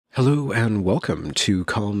Hello and welcome to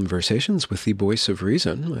Conversations with the Voice of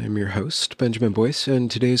Reason. I'm your host, Benjamin Boyce,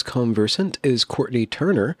 and today's conversant is Courtenay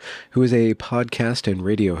Turner, who is a podcast and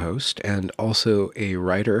radio host and also a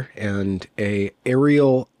writer and a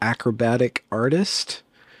aerial acrobatic artist.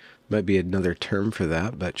 Might be another term for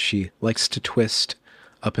that, but she likes to twist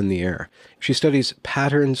up in the air. She studies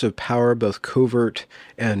patterns of power, both covert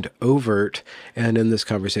and overt, and in this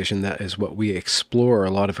conversation, that is what we explore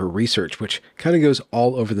a lot of her research, which kind of goes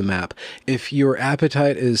all over the map. If your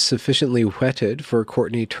appetite is sufficiently whetted for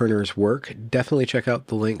Courtenay Turner's work, definitely check out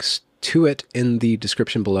the links to it in the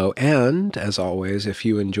description below. And as always, if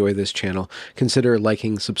you enjoy this channel, consider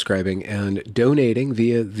liking, subscribing, and donating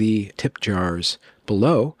via the tip jars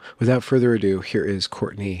below. Without further ado, here is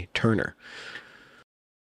Courtenay Turner.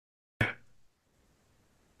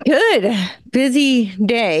 Good. Busy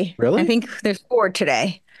day. I Really? think there's four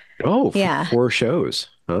today. Oh, Yeah. four shows,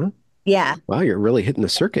 huh? Yeah. Wow, you're really hitting the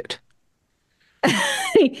circuit.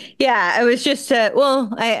 Yeah. I was just,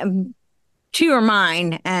 two are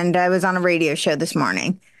mine, and I was on a radio show this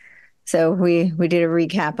morning. So we did a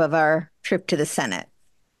recap of our trip to the Senate.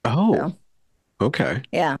 Oh, So, okay.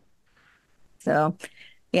 yeah. So,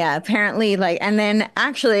 yeah, apparently, and then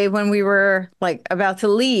actually, when we were about to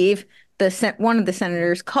leave, one of the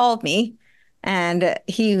senators called me, and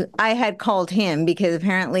I had called him because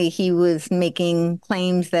apparently he was making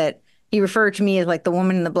claims that he referred to me as like the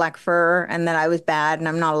woman in the black fur, and that I was bad and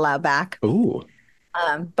I'm not allowed back. Ooh,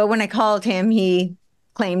 But when I called him, he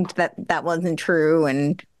claimed that that wasn't true,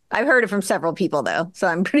 and I've heard it from several people though, so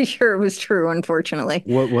I'm pretty sure it was true, unfortunately.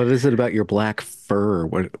 what is it about your black fur?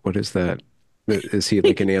 What is that? Is he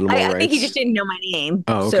like an animal I think he just rights? didn't know my name.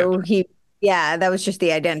 Oh, okay. So yeah, that was just the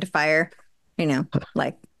identifier,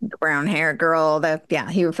 like the brown hair girl. Yeah,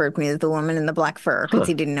 he referred to me as the woman in the black fur because Huh.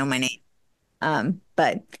 he didn't know my name.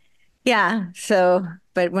 But yeah,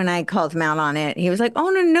 but when I called him out on it, he was like, oh,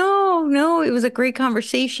 no, no, no, it was a great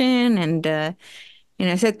conversation. And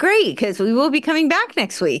I said, great, because we will be coming back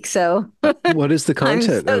next week. So What is the I'm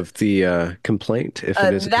content so of the complaint, if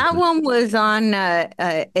it is a that complaint? one was on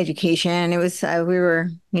education. It was we were,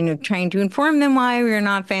 trying to inform them why we were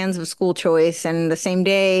not fans of school choice. And the same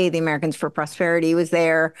day, the Americans for Prosperity was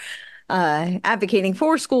there, advocating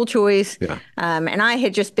for school choice. Yeah. And I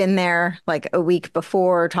had just been there like a week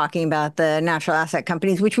before talking about the natural asset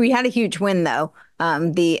companies, which we had a huge win though.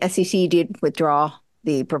 The SEC did withdraw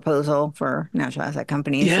the proposal for natural asset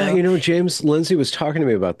companies. Yeah, So James Lindsay was talking to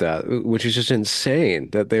me about that, which is just insane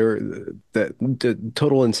that they were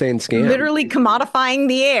total insane scam. literally commodifying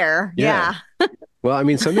the air. Yeah. Yeah. Well, I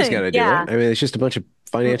mean, somebody's got to do it. Yeah. I mean, it's just a bunch of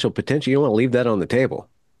financial potential. You don't want to leave that on the table.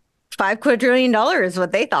 $5 quadrillion is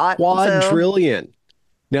what they thought. So Quadrillion.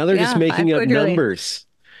 Now they're just yeah, five making up quadrillion. numbers.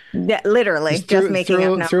 Yeah, literally Just just making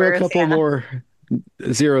up throw a numbers. couple Yeah. more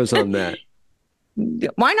zeros on that.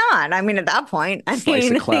 Why not? I mean, at that point, I Slice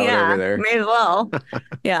of mean, cloud over yeah, there. may as well.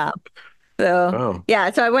 Yeah. So Oh,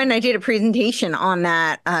 yeah, so I went and I did a presentation on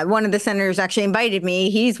that. One of the senators actually invited me.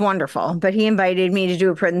 He's wonderful, but he invited me to do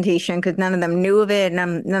a presentation because none of them knew of it,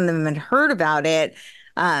 and none of them had heard about it.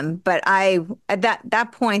 But at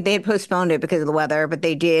that point they had postponed it because of the weather, but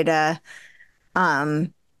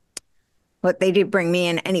um they did bring me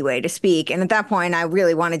in anyway to speak. And at that point, I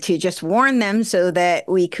really wanted to just warn them so that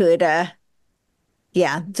we could,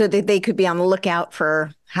 yeah, so that they could be on the lookout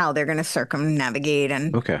for how they're going to circumnavigate.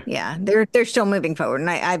 And okay. yeah, they're still moving forward. And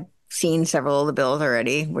I've seen several of the bills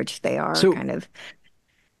already, which they are So kind of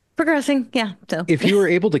progressing. Yeah. So if you were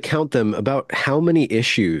able to count them, about how many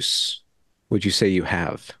issues would you say you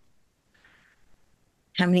have?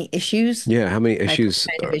 how many issues? Yeah, how many Like what issues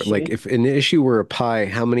kind of like issues? if an issue were a pie,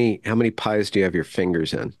 how many pies do you have your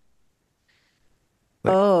fingers in?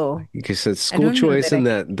 Like Oh, because it's I school don't know choice that I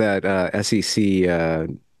and could. that SEC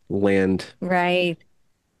land. Right.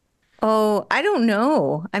 Oh, I don't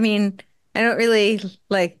know. I mean, I don't really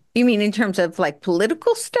you mean in terms of like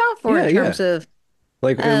political stuff or Yeah, in yeah. terms of,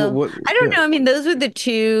 Like and oh, what I don't yeah. know. I mean, those are the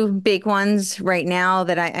two big ones right now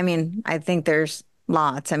that I mean, I think there's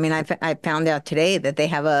lots. I mean, I found out today that they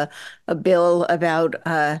have a bill about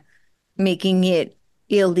making it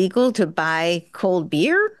illegal to buy cold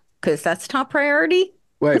beer because that's top priority.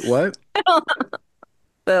 Wait, what?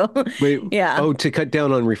 So, Wait, yeah. oh, to cut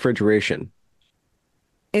down on refrigeration.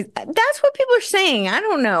 That's what people are saying. I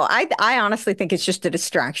don't know. I honestly think it's just a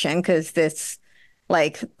distraction because this,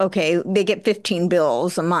 okay, they get 15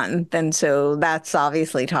 bills a month, and so that's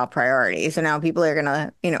obviously top priority. So now people are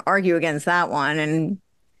gonna, argue against that one and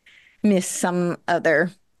miss some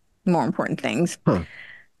other more important things. Huh.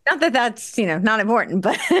 Not that that's, not important,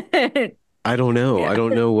 but I don't know. I Yeah.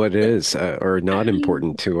 don't know what is or not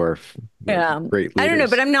important to our Yeah. great I don't know,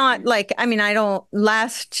 but leaders. I'm not like, I mean, I don't,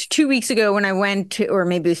 last 2 weeks ago when I went to, or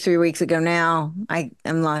maybe it was 3 weeks ago now,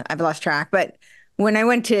 I've lost track, but when I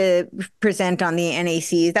went to present on the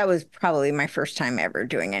NACs, that was probably my first time ever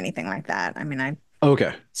doing anything like that. I mean,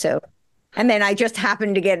 Okay. so, and then I just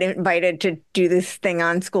happened to get invited to do this thing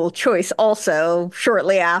on school choice also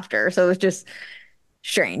shortly after. So it was just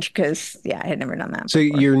strange because, yeah, I had never done that So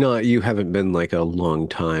before. you haven't been like a long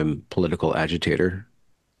time political agitator.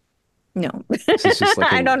 No, This is just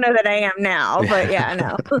like I an don't know that I am now, but yeah,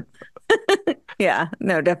 no. Yeah,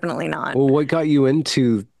 no, definitely not. Well, what got you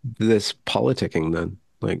into this politicking then?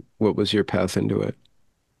 Like, what was your path into it?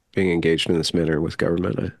 Being engaged in this manner with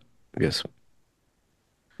government, I guess.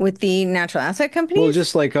 With the natural asset Well, companies,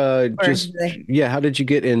 just like or just yeah, how did you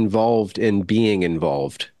get involved in being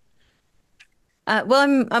involved? well,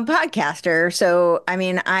 I'm a podcaster, so I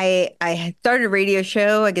mean, I had started a radio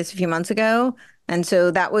show, I guess, a few months ago, and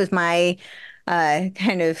so that was my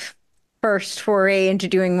kind of first foray into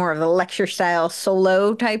doing more of the lecture style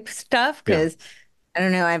solo type stuff Yeah. because I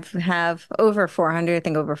don't know, I've have over 400, I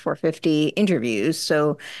think over 450 interviews.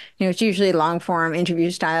 So, it's usually long form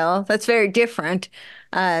interview style. That's very different.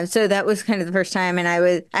 So that was kind of the first time. And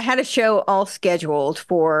I had a show all scheduled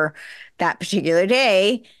for that particular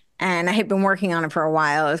day. And I had been working on it for a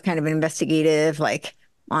while. It was kind of an investigative, like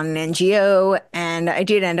on an NGO. And I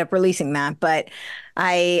did end up releasing that. But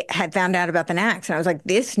I had found out about the NACs and I was like,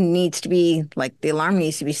 this needs to be like the alarm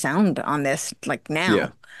needs to be sound on this like Yeah.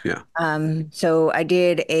 now. Yeah. So I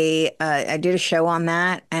did a show on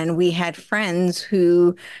that, and we had friends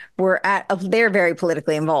who were they're very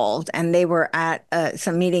politically involved, and they were at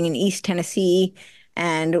some meeting in East Tennessee,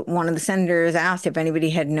 and one of the senators asked if anybody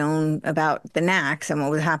had known about the NACs and what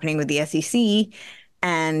was happening with the SEC,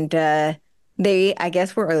 and they, I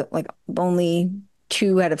guess, were like only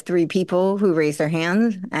 2 out of 3 people who raised their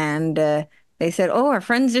hands, and they said, "Oh, our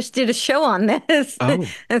friends just did a show on this." Oh,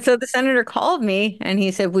 And so the senator called me and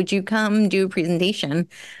he said, "Would you come do a presentation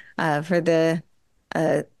for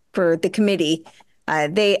uh, the committee?"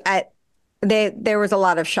 They there was a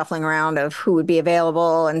lot of shuffling around of who would be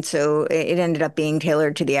available, and so it ended up being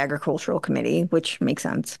tailored to the agricultural committee, which makes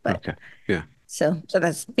sense. But okay. Yeah. so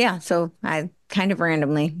that's yeah. So I kind of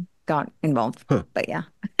randomly got involved, Huh. but yeah.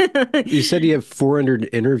 You said you have 400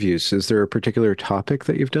 interviews. Is there a particular topic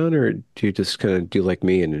that you've done, or do you just kind of do like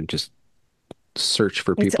me and just search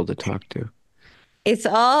for It's people to talk to? It's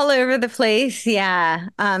all over the place. Yeah.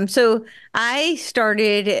 So I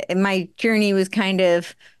started, my journey was kind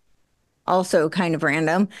of also kind of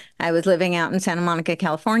random. I was living out in Santa Monica,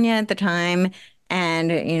 California at the time.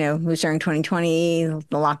 And, it was during 2020,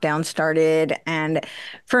 the lockdown started. And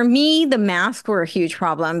for me, the masks were a huge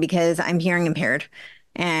problem because I'm hearing impaired.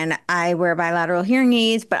 And I wear bilateral hearing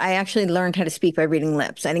aids, but I actually learned how to speak by reading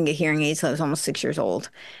lips. I didn't get hearing aids till I was almost 6 years old.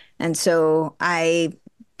 And so I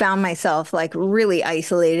found myself like really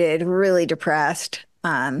isolated, really depressed.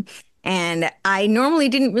 And I normally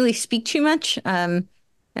didn't really speak too much.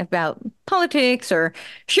 About politics or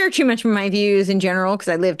share too much of my views in general because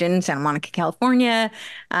I lived in Santa Monica, California.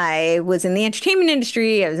 I was in the entertainment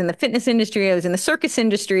industry, I was in the fitness industry, I was in the circus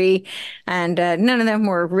industry, and none of them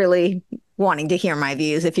were really wanting to hear my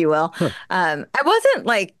views, if you will. Huh. I wasn't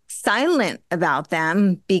like silent about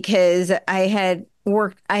them because I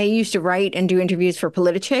used to write and do interviews for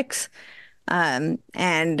Politichicks. And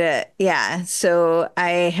yeah, so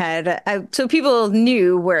so people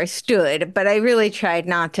knew where I stood, but I really tried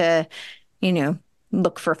not to, you know,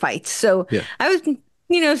 look for fights. So Yeah. I was,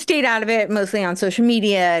 stayed out of it mostly on social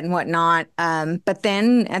media and whatnot. But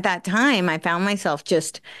then at that time, I found myself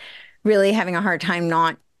just really having a hard time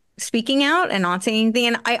not speaking out and not saying anything.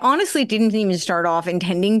 And I honestly didn't even start off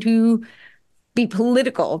intending to be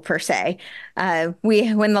political per se.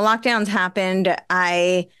 When the lockdowns happened,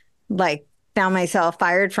 I like found myself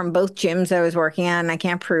fired from both gyms I was working at, and I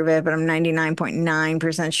can't prove it, but I'm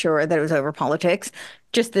 99.9% sure that it was over politics.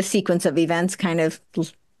 Just the sequence of events kind of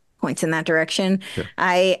points in that direction. Yeah.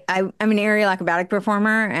 I'm an aerial acrobatic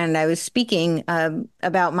performer, and I was speaking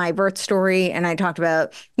about my birth story, and I talked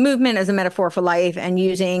about movement as a metaphor for life, and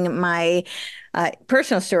using my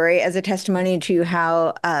personal story as a testimony to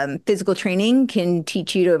how physical training can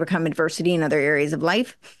teach you to overcome adversity in other areas of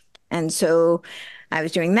life. And so I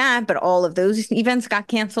was doing that, but all of those events got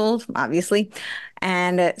canceled, obviously.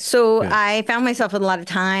 And so Yeah. I found myself with a lot of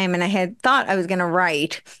time, and I had thought I was going to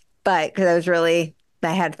write, but because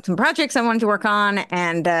I had some projects I wanted to work on.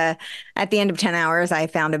 And at the end of 10 hours, I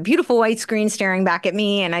found a beautiful white screen staring back at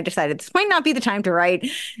me. And I decided this might not be the time to write.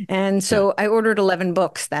 And Yeah. so I ordered 11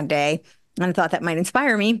 books that day and I thought that might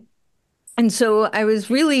inspire me. And so I was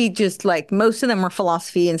really just like, most of them were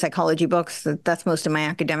philosophy and psychology books. That's most of my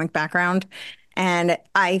academic background. And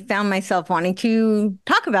I found myself wanting to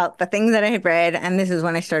talk about the things that I had read. And this is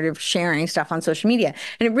when I started sharing stuff on social media.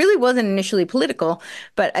 And it really wasn't initially political,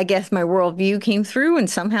 but I guess my worldview came through and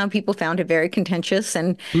somehow people found it very contentious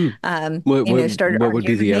and, Hmm. What you what know, started what would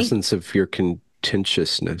be arguing with the me. essence of your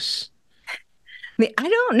contentiousness? I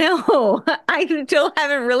don't know. I still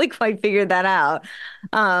haven't really quite figured that out.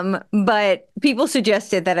 But people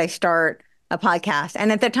suggested that I start a podcast.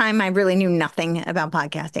 And at the time, I really knew nothing about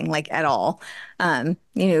podcasting, like at all.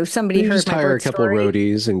 Somebody You heard just my hire a birth couple story.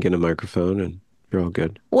 roadies and get a microphone, and you're all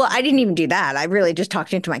good. Well, I didn't even do that. I really just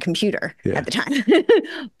talked into my computer Yeah, at the time.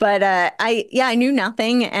 But I knew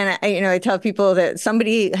nothing. And I tell people that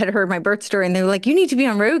somebody had heard my birth story and they were like, you need to be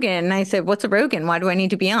on Rogan. And I said, what's a Rogan? Why do I need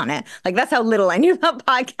to be on it? Like, that's how little I knew about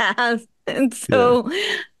podcasts. And yeah. so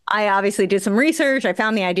I obviously did some research. I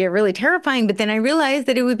found the idea really terrifying, but then I realized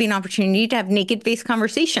that it would be an opportunity to have naked face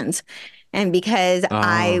conversations. And because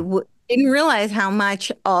Ah, didn't realize how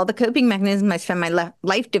much all the coping mechanisms I spent my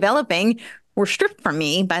life developing were stripped from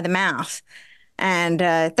me by the mass. And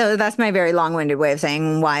that's my very long-winded way of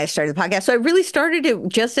saying why I started the podcast. So I really started it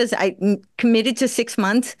just as I committed to 6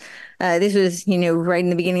 months. This was, right in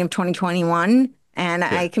the beginning of 2021. And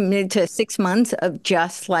yeah. I committed to 6 months of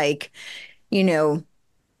just like, you know,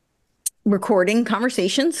 recording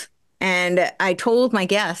conversations. And I told my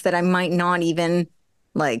guests that I might not even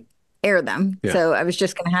like air them. Yeah. So I was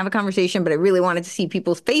just going to have a conversation, but I really wanted to see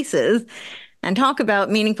people's faces and talk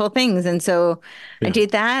about meaningful things. And so I Yeah.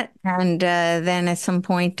 did that. And then at some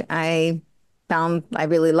point, I found I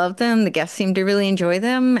really loved them. The guests seemed to really enjoy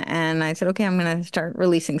them. And I said, okay, I'm going to start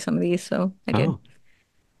releasing some of these. So I did. Oh,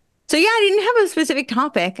 So yeah, I didn't have a specific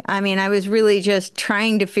topic. I mean, I was really just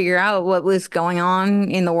trying to figure out what was going on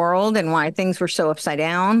in the world and why things were so upside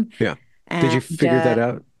down. yeah. Did you And figure that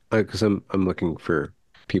out? Because I'm looking for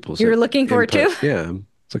people's you're looking for it input. too? Yeah, I'm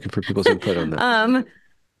looking for people's input on that. Um,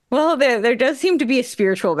 well, there does seem to be a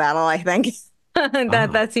spiritual battle, I think. That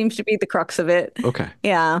Oh, that seems to be the crux of it. okay.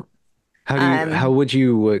 Yeah. How Um, would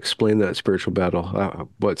you explain that spiritual battle?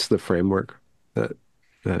 What's the framework that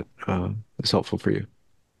that is helpful for you?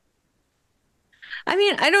 I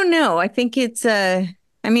mean, I don't know. I think the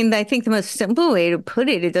most simple way to put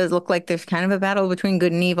it, it does look like there's kind of a battle between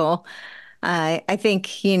good and evil. I think,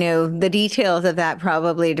 the details of that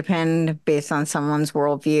probably depend based on someone's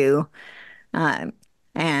worldview. Um,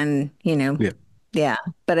 and, Yeah. yeah,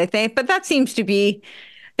 but that seems to be,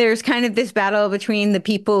 there's kind of this battle between the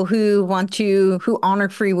people who honor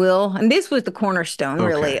free will. And this was the cornerstone Okay.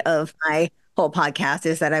 really of my whole podcast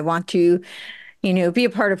is that I want to, be a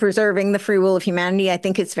part of preserving the free will of humanity. I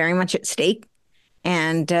think it's very much at stake.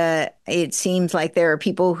 And it seems like there are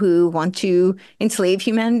people who want to enslave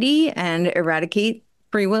humanity and eradicate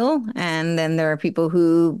free will. And then there are people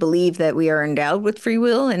who believe that we are endowed with free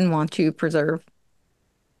will and want to preserve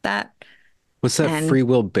that What's that and free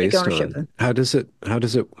will take based ownership on? of. How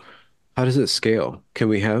does it scale? Can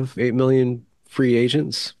we have 8 million free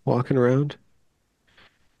agents walking around?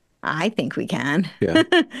 I think we can. Yeah.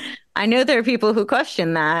 I know there are people who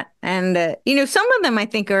question that. And, some of them I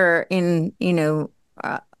think are in,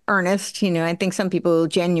 earnest. I think some people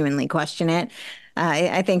genuinely question it.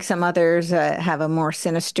 I think some others have a more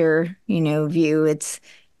sinister, view. It's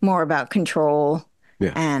more about control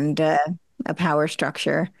Yeah. and a power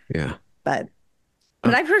structure. Yeah. But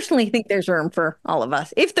Uh, I personally think there's room for all of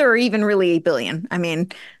us, if there are even really 8 billion. I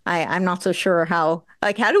mean, I'm not so sure how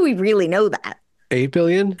do we really know that? 8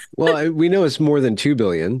 billion? Well, we know it's more than 2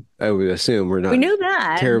 billion. I would assume we're We not know that,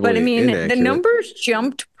 but I terribly mean, the inaccurate. numbers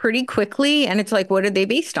jumped pretty quickly, and it's like, what are they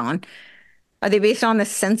based on? Are they based on the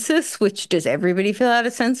census? Which does everybody fill out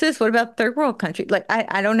a census? What about third world countries? Like,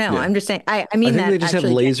 I don't know. Yeah. I'm just saying, I I mean think they that just have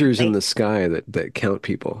actually lasers in genuinely. the sky that count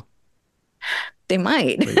people, They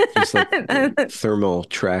might. like just like thermal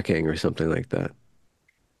tracking or something like that.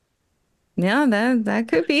 Yeah, that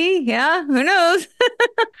could be. Yeah, who knows?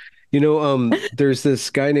 There's this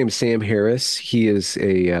guy named Sam Harris. He's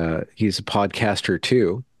a podcaster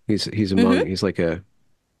too. Hmm. He's like a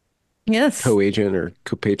Yes. co-agent or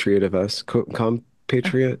compatriot of us,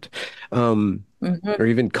 compatriot, um, Hmm. or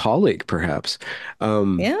even colleague perhaps.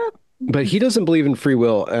 Um, Yeah, but he doesn't believe in free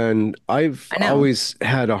will, and I've I know. always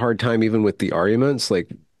had a hard time even with the arguments like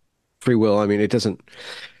free will. I mean, it doesn't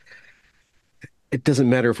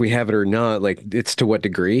matter if we have it or not. Like, it's to what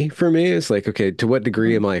degree for me. It's like, okay, to what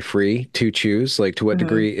degree am I free to choose? Like, to what Hmm.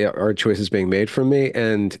 degree are choices being made from me?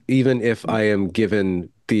 And even if I am given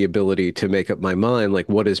the ability to make up my mind. Like,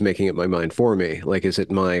 what is making up my mind for me? Like, is it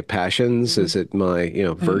my passions? Mhm. Is it my,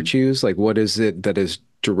 Mhm. virtues? Like, what is it that is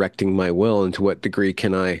directing my will, and to what degree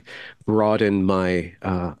can I broaden my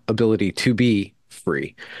ability to be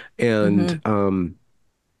free? And Mhm.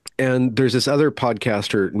 and there's this other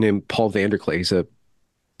podcaster named Paul Vanderklay. He's a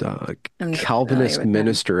uh, I'm not familiar Calvinist with them.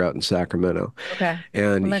 minister out in Sacramento, Okay.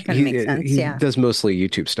 and Well, that kind of makes sense. he Yeah. does mostly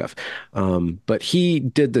YouTube stuff. But he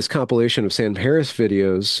did this compilation of Sam Harris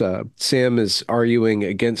videos. Sam is arguing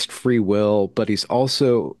against free will, but he's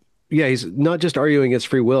also, yeah, he's not just arguing against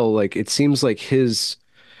free will. Like, it seems like his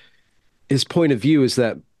point of view is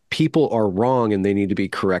that people are wrong and they need to be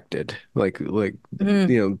corrected. Like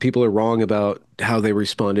Mhm. people are wrong about how they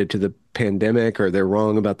responded to the pandemic, or they're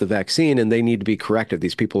wrong about the vaccine, and they need to be corrected.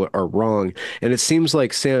 These people are wrong. And it seems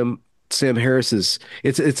like Sam Harris is,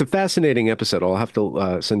 it's a fascinating episode. I'll have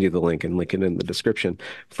to send you the link and link it in the description,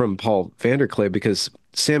 from Paul Vanderklay, because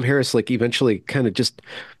Sam Harris like eventually kind of just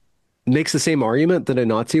makes the same argument that a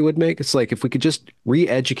Nazi would make. It's like, if we could just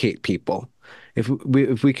re-educate people, if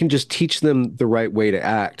we can just teach them the right way to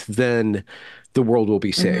act, then the world will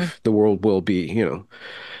be Mhm. safe. The world will be,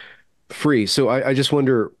 free. So I just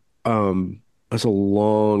wonder, as a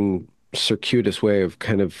long, circuitous way of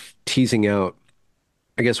kind of teasing out,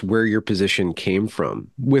 I guess, where your position came from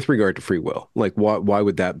with regard to free will. Like, why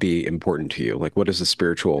would that be important to you? Like, what is the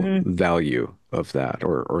spiritual Mhm. value of that,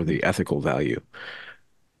 or the ethical value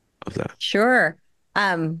of that? Sure.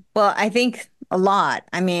 Well, I think a lot.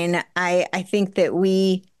 I mean, I think that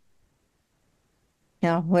where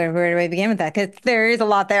do I begin with that? Because there is a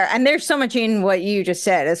lot there, and there's so much in what you just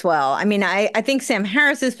said as well. I mean, I think Sam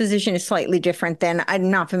Harris's position is slightly different than, I'm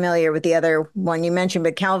not familiar with the other one you mentioned,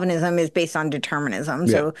 but Calvinism is based on determinism.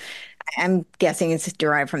 Yeah. So I'm guessing it's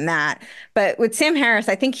derived from that. But with Sam Harris,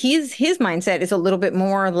 I think his mindset is a little bit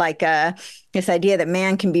more like this idea that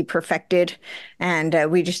man can be perfected, and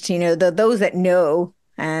we just, those that know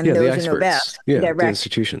Yeah, and the those who know experts. best Yeah, the direct.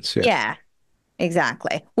 institutions. Yeah. Yeah,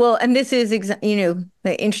 exactly. Well, and this is,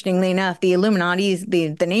 interestingly enough, the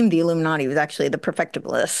name the Illuminati was actually the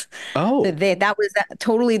Perfectibilists. So Oh, that was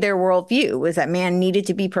totally their worldview, was that man needed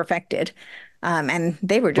to be perfected. And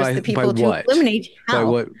they were just the by people to what? illuminate By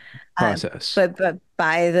how. what process? But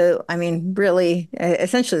by I mean, really,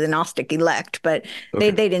 essentially the Gnostic elect, but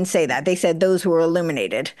Okay. they didn't say that. They said those who were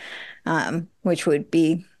illuminated, which would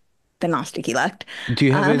be the Gnostic elect, Do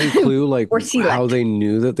you have um, any clue, like, or how select. they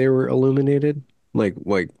knew that they were illuminated? Like,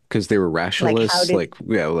 because they were Like, how rationalists? did Like,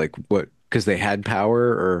 yeah, like what? Because they had power,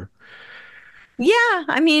 or Yeah,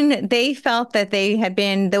 I mean, they felt that they had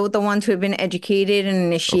been the ones who had been educated and okay,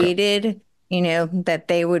 initiated, that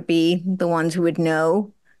they would be the ones who would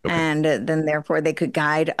know, okay, and then therefore they could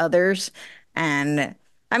guide others. And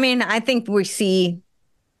I mean, I think we see,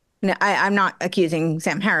 I'm not accusing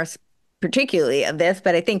Sam Harris particularly of this,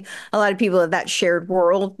 but I think a lot of people have that shared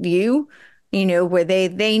world view, where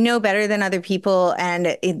they know better than other people,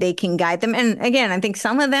 and they can guide them. And again, I think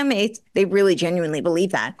some of them, they really genuinely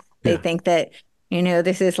believe that. They yeah, think that,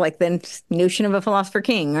 this is like the notion of a philosopher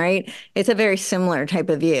king, right? It's a very similar type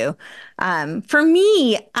of view. For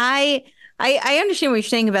me, I understand what you're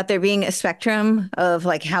saying about there being a spectrum of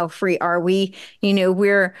like, how free are we? We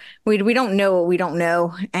don't know what we don't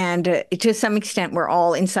know, and to some extent, we're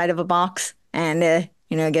all inside of a box. And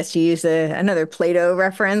I guess to use another Plato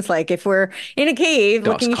reference, like if we're in a cave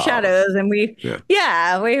Das looking at Kav. shadows, and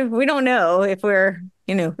Yeah, we don't know if we're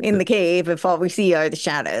in yeah, the cave, if all we see are the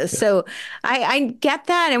shadows. yeah, So I get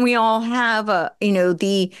that, and we all have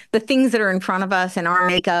the things that are in front of us, and our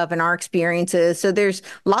makeup and our experiences. So there's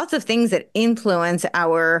lots of things that influence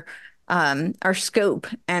our scope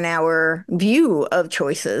and our view of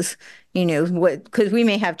choices, what, because we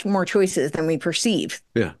may have more choices than we perceive.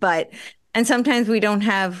 yeah, But and sometimes we don't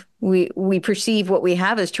have we perceive what we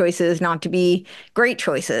have as choices not to be great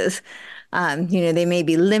choices. They may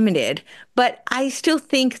be limited, but I still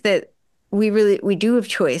think that we do have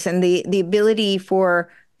choice, and the ability for,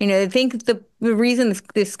 I think the reason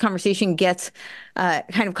this conversation gets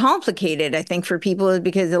kind of complicated, I think, for people, is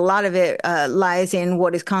because a lot of it lies in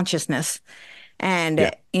what is consciousness. And,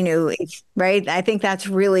 yeah, right. I think that's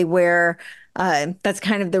really where that's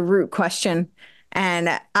kind of the root question. And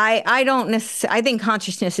I don't necessarily, I think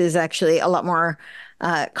consciousness is actually a lot more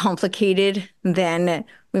complicated than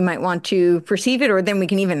we might want to perceive it, or than we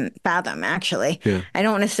can even fathom, actually. yeah, I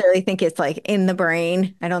don't necessarily think it's like in the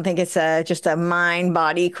brain. I don't think it's just a mind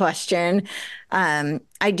body question.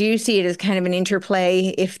 I do see it as kind of an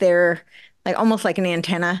interplay, if they're like almost like an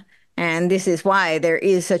antenna. And this is why there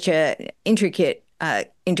is such a intricate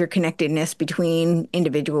interconnectedness between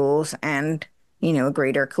individuals and a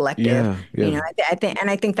greater collective. Yeah, yeah,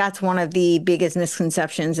 I think that's one of the biggest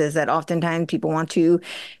misconceptions is that oftentimes people want to,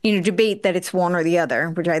 debate that it's one or the other,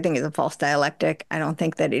 which I think is a false dialectic. I don't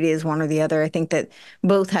think that it is one or the other. I think that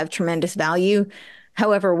both have tremendous value.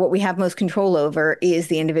 However, what we have most control over is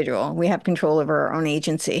the individual. We have control over our own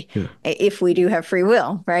agency yeah. if we do have free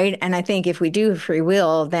will, right? And I think if we do have free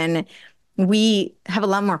will, then we have a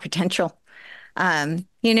lot more potential. And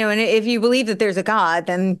if you believe that there's a God,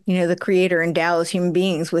 then, the creator endows human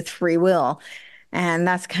beings with free will. And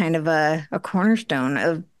that's kind of a cornerstone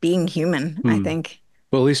of being human, I Hmm. think.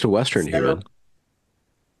 Well, at least a Western So, human.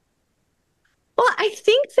 well, I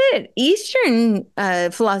think that Eastern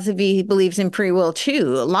philosophy believes in free will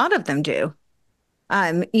too. A lot of them do.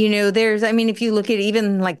 I mean, if you look at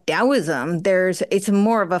even like Taoism, it's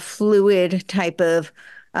more of a fluid type of,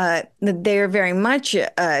 they're very much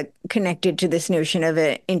connected to this notion of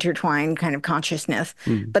an intertwined kind of consciousness,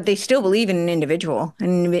 Hmm. but they still believe in an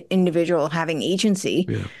individual having agency.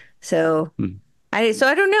 Yeah. So Hmm. so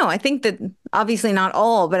I don't know. I think that obviously not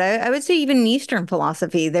all, but I would say even in Eastern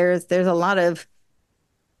philosophy, there's a lot of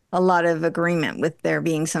agreement with there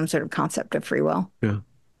being some sort of concept of free will. Yeah.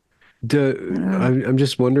 I don't know. I'm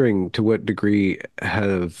just wondering to what degree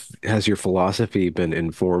has your philosophy been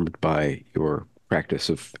informed by your practice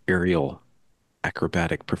of aerial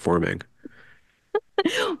acrobatic performing?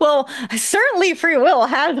 Well, certainly free will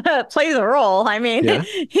plays a role. I mean, Yeah.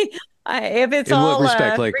 if it's In what all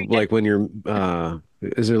respect? free, Like when you're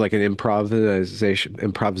is there like an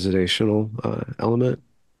improvisational element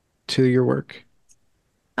to your work?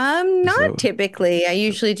 Is not that typically. I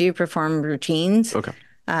usually do perform routines, okay?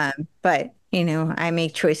 um, but I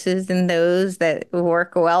make choices in those that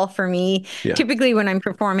work well for me. Yeah. Typically, when I'm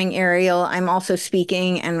performing aerial, I'm also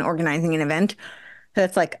speaking and organizing an event.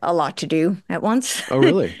 That's like a lot to do at once. Oh,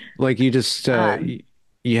 really? Like you just Um,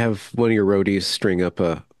 you have one of your roadies string up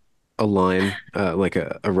a line like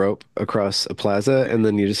a rope across a plaza, and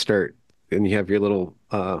then you just start and you have your little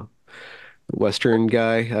Western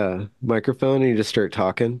guy microphone, and you just start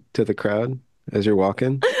talking to the crowd as you're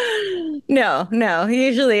walking. No, no.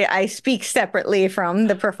 Usually I speak separately from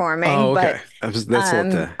the Oh, performing, okay. but That's not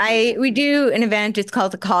the we do an event. It's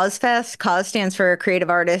called the Cause Fest. Cause stands for Creative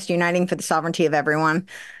Artists Uniting for the Sovereignty of Everyone.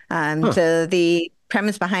 huh. So the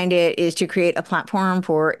premise behind it is to create a platform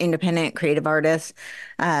for independent creative artists.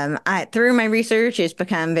 Through my research, it's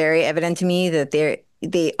become very evident to me that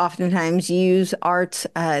they oftentimes use arts.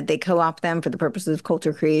 They co-opt them for the purposes of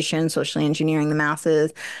culture creation, socially engineering the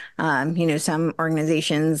masses. Some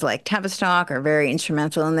organizations like Tavistock are very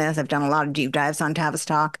instrumental in this. I've done a lot of deep dives on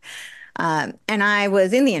Tavistock. And I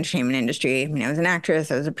was in the entertainment industry. I was an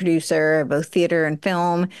actress, I was a producer, both theater and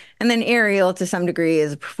film, and then aerial to some degree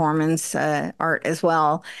is a performance art as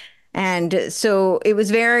well. And so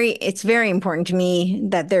it's very important to me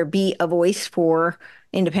that there be a voice for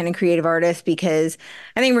independent creative artists because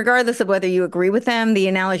I think regardless of whether you agree with them, the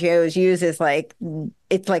analogy I always use is like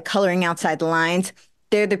it's like coloring outside the lines.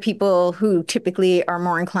 They're the people who typically are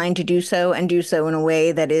more inclined to do so and do so in a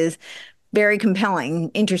way that is very compelling,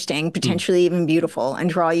 interesting, Hmm. potentially even beautiful, and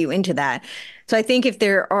draw you into that. So I think if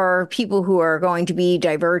there are people who are going to be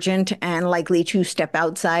divergent and likely to step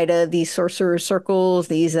outside of these sorcerer circles,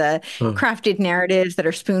 these Huh. crafted narratives that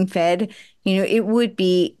are spoon-fed, it would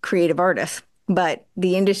be creative artists. But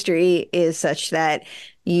the industry is such that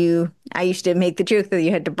I used to make the joke that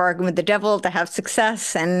you had to bargain with the devil to have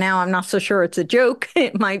success, and now I'm not so sure it's a joke.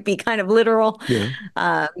 It might be kind of literal. Yeah.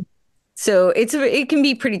 Uh, so it can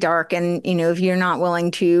be pretty dark, and if you're not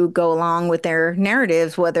willing to go along with their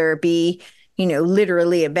narratives, whether it be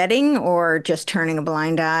literally abetting or just turning a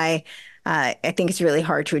blind eye, I think it's really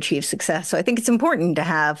hard to achieve success. So I think it's important to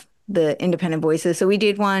have the independent voices. So we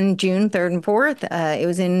did one June 3rd and 4th. It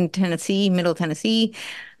was in Tennessee, Middle Tennessee.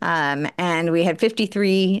 And we had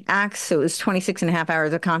 53 acts, so it was 26 and a half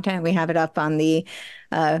hours of content. We have it up on the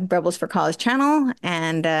Rebels for Cause channel.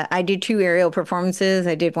 And I did two aerial performances.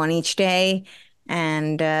 I did one each day.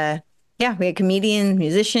 And yeah, we had comedians,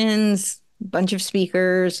 musicians, a bunch of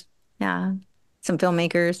speakers, yeah, some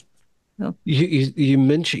filmmakers. So, You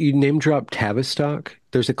mentioned you name dropped Tavistock.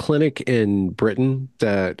 There's a clinic in Britain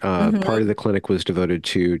that part mhm. of the clinic was devoted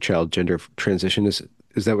to child gender transition. Is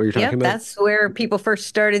that what you're talking Yep, about? that's when people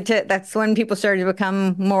started to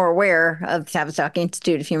become more aware of the Tavistock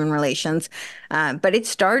Institute of Human Relations. But it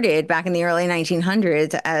started back in the early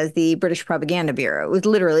 1900s as the British Propaganda Bureau. It was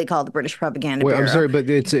literally called the British Propaganda Wait, I'm Bureau. sorry, but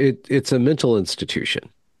it's a mental institution,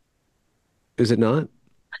 is it not?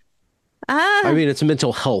 I Uh, mean, it's a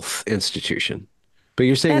mental health institution. But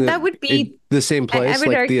you're saying that that would be, the same I place, would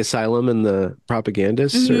like argue. the asylum and the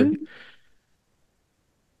propagandists, or Mhm.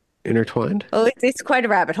 intertwined? Oh, it's quite a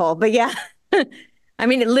rabbit hole, but yeah. I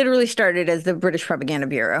mean, it literally started as the British Propaganda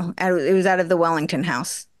Bureau. It was out of the Wellington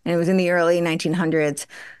House, and it was in the early 1900s.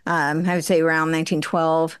 I would say around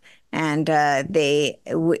 1912, and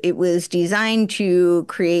it was designed to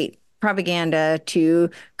create propaganda to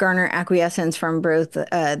garner acquiescence from both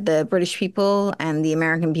the British people and the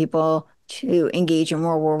American people to engage in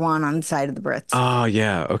World War One on the side of the Brits. Oh,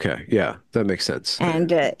 yeah. Okay. Yeah, that makes sense.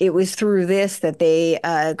 And it was through this that they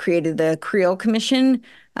created the Creel Commission.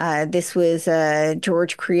 This was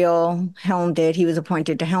George Creel helmed it. He was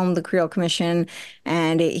appointed to helm the Creel Commission,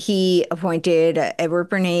 and he appointed Edward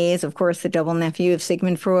Bernays, of course, the double nephew of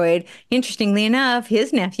Sigmund Freud. Interestingly enough,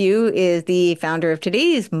 his nephew is the founder of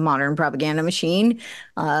today's modern propaganda machine,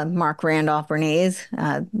 Mark Randolph Bernays.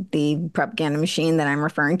 The propaganda machine that I'm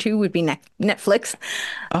referring to would be Netflix.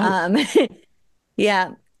 Oh, Um,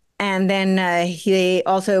 Yeah. And then he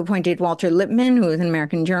also appointed Walter Lippmann, who was an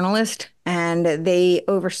American journalist, and they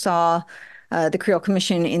oversaw the Creel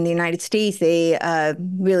Commission in the United States. They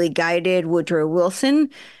really guided Woodrow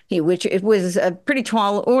Wilson, which it was a pretty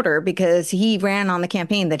tall order because he ran on the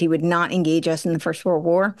campaign that he would not engage us in the First World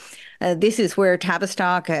War. This is where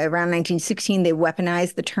Tavistock, around 1916, they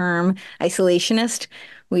weaponized the term isolationist.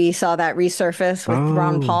 We saw that resurface with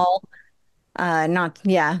Ron oh, Paul not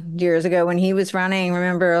yeah years ago when he was running.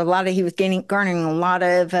 Remember, he was garnering a lot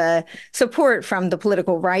of support from the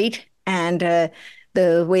political right, and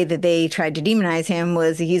the way that they tried to demonize him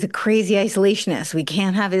was he's a crazy isolationist. We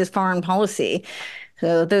can't have his foreign policy.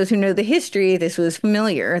 So those who know the history, this was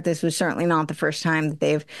familiar. This was certainly not the first time that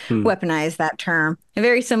they've hmm, weaponized that term. And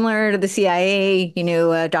very similar to the CIA,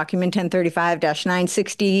 document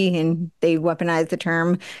 1035-960, and they weaponized the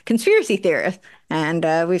term conspiracy theorist. And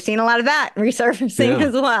we've seen a lot of that resurfacing yeah,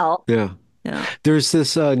 as well. yeah. Yeah. There's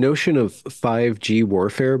this notion of 5G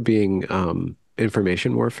warfare being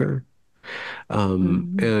information warfare.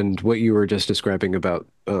 Mhm. And what you were just describing about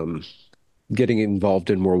getting involved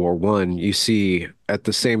in World War One, you see at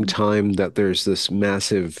the same time that there's this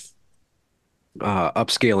massive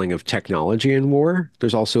upscaling of technology in war,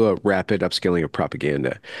 there's also a rapid upscaling of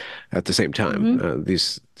propaganda at the same time.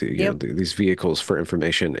 Mhm. Yep. These vehicles for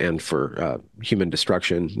information and for human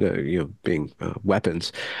destruction, being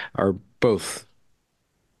weapons, are both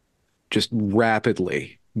just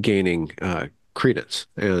rapidly gaining credence.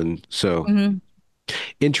 And so Mhm.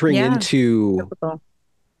 entering Yeah. into Typical.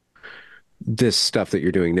 this stuff that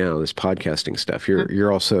you're doing now, this podcasting stuff,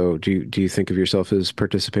 you're also do you think of yourself as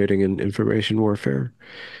participating in information warfare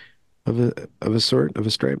of a sort, of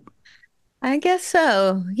a stripe? I guess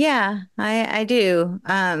so. Yeah, I do.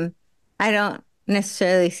 I don't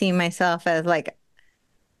necessarily see myself as like,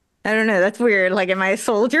 I don't know, that's weird. Like, am I a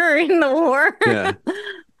soldier in the war? Yeah.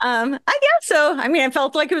 I guess so. I mean, I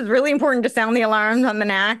felt like it was really important to sound the alarms on the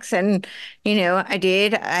knacks, and I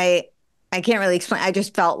did. I can't really explain. I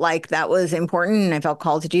just felt like that was important, and I felt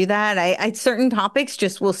called to do that. Certain topics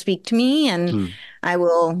just will speak to me, and Hmm. I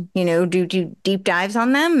will, do deep dives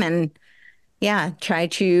on them, and yeah, try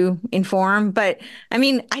to inform. But I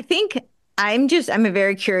mean, I think I'm a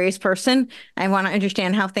very curious person. I want to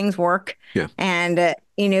understand how things work. Yeah. And,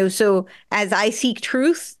 so as I seek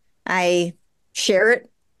truth, I share it.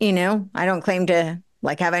 I don't claim to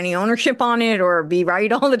like have any ownership on it or be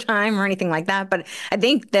right all the time or anything like that. But I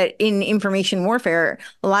think that in information warfare,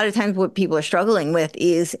 a lot of times what people are struggling with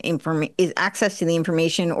is access to the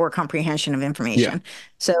information or comprehension of Yeah. information.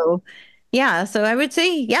 So yeah, so I would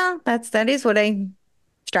say, yeah, that is what I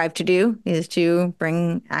strive to do is to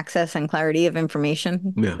bring access and clarity of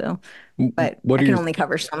information. Yeah. So, but What I are can your only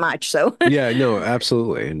cover so much. So, Yeah, no,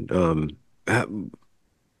 absolutely. And uh,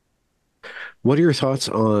 what are your thoughts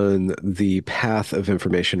on the path of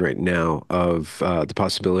information right now of the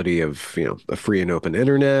possibility of, a free and open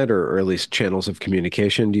internet or at least channels of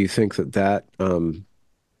communication? Do you think that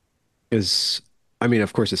is, I mean,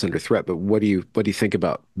 of course it's under threat, but what do you think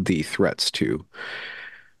about the threats to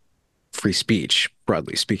free speech,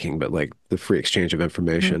 broadly speaking, but like the free exchange of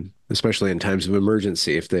information, especially in times of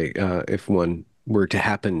emergency, if one were to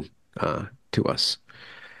happen to us?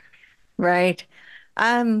 right.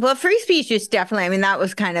 Well, free speech is definitely, I mean, that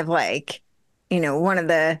was kind of like, when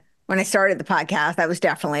I started the podcast, that was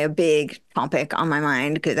definitely a big topic on my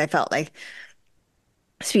mind because I felt like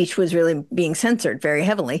speech was really being censored very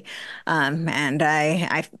heavily. And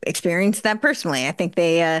I experienced that personally. I think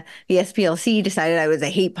the SPLC decided I was a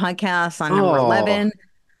hate podcast on number Oh, 11.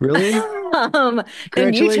 really? Then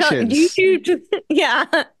Congratulations. YouTube, yeah.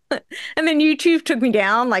 And then YouTube took me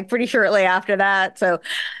down like pretty shortly after that. So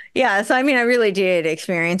Yeah, so I mean, I really did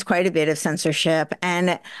experience quite a bit of censorship.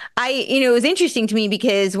 And it was interesting to me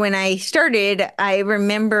because when I started, I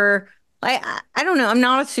remember, I don't know, I'm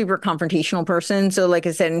not a super confrontational person. So, like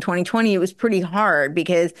I said, in 2020, it was pretty hard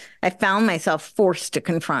because I found myself forced to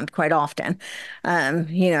confront quite often.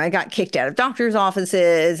 I got kicked out of doctor's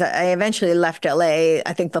offices. I eventually left LA.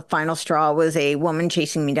 I think the final straw was a woman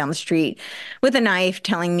chasing me down the street with a knife,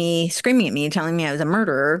 screaming at me, telling me I was a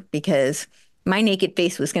murderer because my naked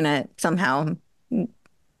face was going to somehow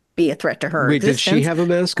be a threat to her Wait, did she existence. have a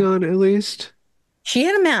mask on at least? She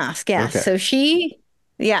had a mask, yes. Okay. So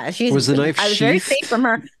yeah, Was the knife I was very safe sheathed? from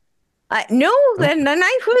her. No, Okay. the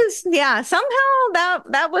knife was, yeah, somehow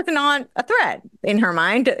that was not a threat in her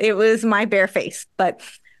mind. It was my bare face, but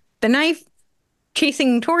the knife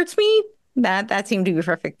chasing towards me, that seemed to be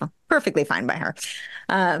perfectly fine by her.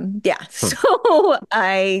 Yeah. Huh. So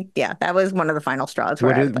that was one of the final straws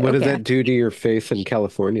where I was like, What did okay, that do to your faith in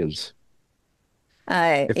Californians,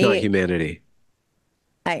 if not it, humanity?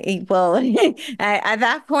 well, at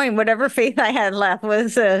that point, whatever faith I had left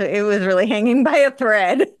it was really hanging by a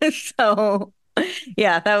thread. So,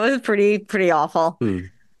 yeah, that was pretty awful. Hmm.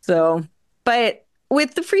 So, but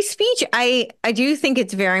with the free speech, I do think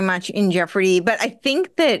it's very much in jeopardy. But I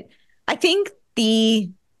think the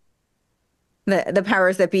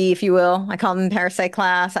powers that be, if you will, I call them parasite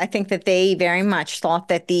class. I think that they very much thought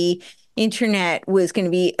that the internet was going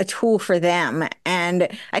to be a tool for them. And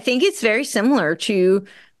I think it's very similar to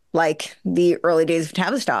like the early days of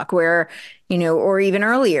Tavistock, where, or even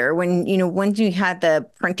earlier when, once you had the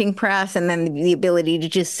printing press and then the ability to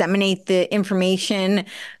disseminate the information,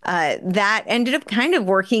 that ended up kind of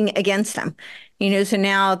working against them. So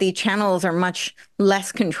now the channels are much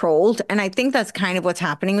less controlled. And I think that's kind of what's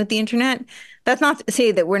happening with the internet. That's not to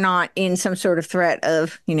say that we're not in some sort of threat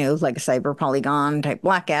of, like a cyber polygon type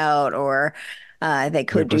blackout, or they Wait,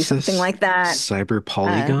 could do what's something this? like that. Cyber Uh,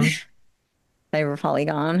 polygon? cyber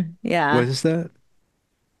polygon. What Yeah. is that?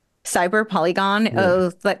 Cyber polygon. Yeah.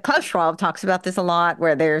 Oh, like Klaus Schwab talks about this a lot,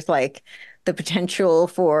 where there's like the potential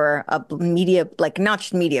for a media, like not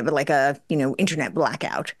just media, but like a, internet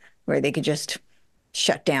blackout where they could just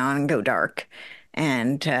shut down and go dark.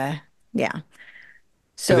 And yeah.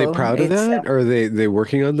 Are they So proud of it's that? Are they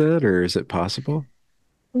working on that, or is it possible?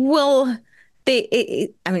 Well,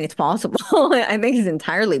 I mean, it's possible. I think it's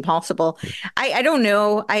entirely possible. I don't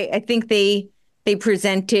know. I think they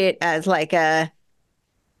present it as like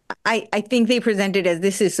I think they present it as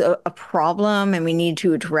this is a problem and we need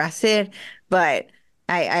to address it. But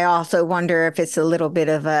I also wonder if it's a little bit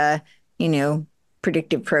of a, you know,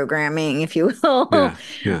 predictive programming, if you will. Yeah,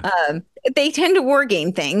 yeah. Um, they tend to war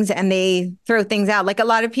game things and they throw things out. Like a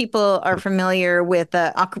lot of people are familiar with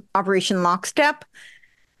Operation Lockstep.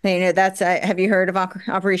 That's have you heard of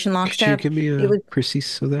Operation Could you Lockstep? give me It a was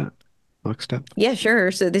precise of that? Lockstep? Yeah,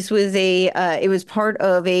 sure. So this was it was part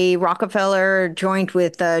of a Rockefeller joint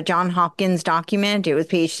with John Hopkins document. It was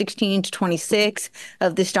page 16 to 26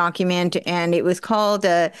 of this document, and it was called,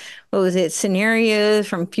 what was it, Scenarios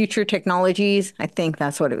from Future Technologies. I think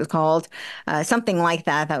that's what it was called. Something like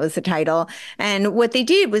that. That was the title. And what they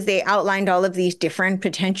did was they outlined all of these different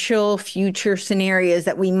potential future scenarios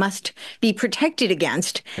that we must be protected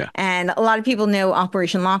against. Yeah. And a lot of people know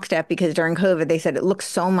Operation Lockstep because during COVID, they said it looks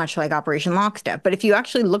so much like Operation Lockstep. But if you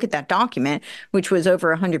actually look at that document, which was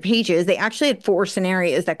over 100 pages, they actually had 4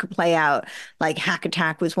 scenarios that could play out. Like hack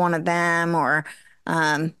attack was one of them, or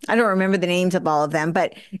I don't remember the names of all of them,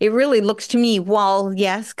 but it really looks to me, while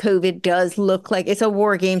yes, COVID does look like it's a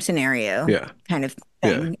war game scenario Yeah, kind of yeah,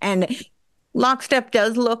 thing. And Lockstep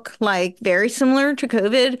does look like very similar to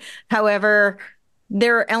COVID. However,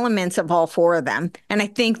 there are elements of all 4 of them. And I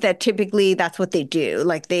think that typically that's what they do.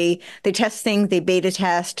 Like they test things, they beta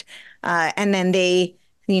test, and then they,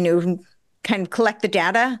 kind of collect the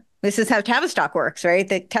data. This is how Tavistock works, right?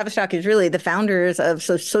 That Tavistock is really the founders of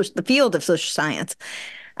the field of social science.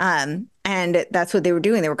 And that's what they were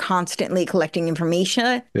doing. They were constantly collecting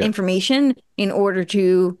yeah. information in order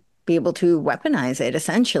to be able to weaponize it,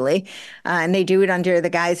 essentially. And they do it under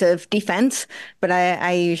the guise of defense. But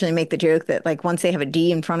I usually make the joke that, like, once they have a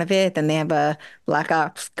D in front of it, then they have a Black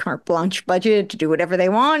Ops carte blanche budget to do whatever they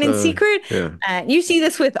want in secret. Yeah, You see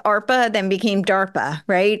this with ARPA, then became DARPA,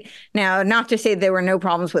 right? Now, not to say there were no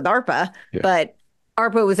problems with ARPA, yeah. but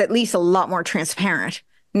ARPA was at least a lot more transparent.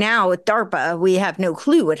 Now with DARPA, we have no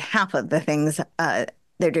clue what half of the things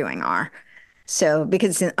they're doing are. So,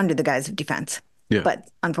 because it's under the guise of defense. Yeah. But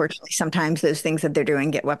unfortunately, sometimes those things that they're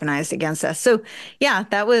doing get weaponized against us. So, yeah,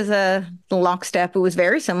 that was the Lockstep. It was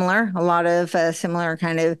very similar, a lot of similar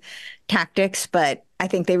kind of tactics, but I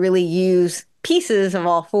think they really use pieces of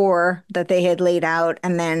all four that they had laid out,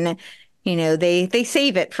 and then, they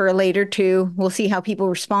save it for later too. We'll see how people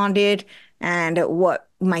responded and what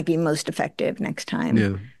might be most effective next time.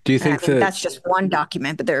 Yeah. Do you I think mean, that that's just one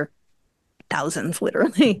document, but there are thousands,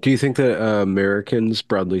 literally. do you think that Americans,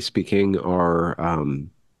 broadly speaking, are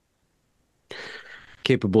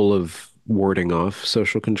capable of warding off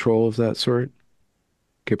social control of that sort?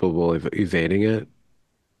 Capable of evading it?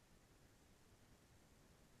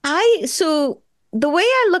 So the way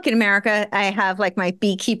I look at America, I have like my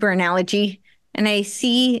beekeeper analogy, and I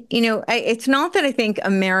see, it's not that I think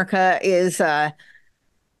America is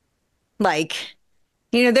like,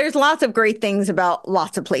 there's lots of great things about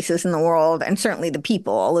lots of places in the world, and certainly the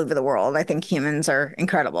people all over the world. I think humans are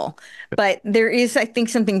incredible. But there is, I think,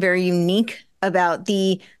 something very unique about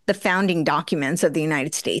the founding documents of the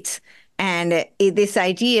United States. And this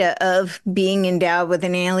idea of being endowed with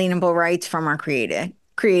inalienable rights from our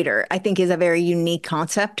creator, I think is a very unique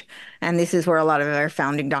concept. And this is where a lot of our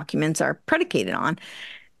founding documents are predicated on.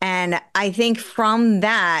 And I think from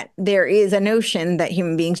that, there is a notion that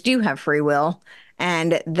human beings do have free will,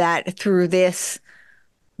 and that through this,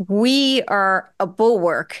 we are a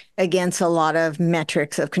bulwark against a lot of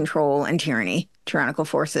metrics of control and tyranny, tyrannical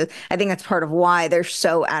forces. I think that's part of why they're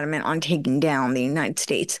so adamant on taking down the United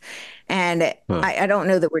States. And Huh. I don't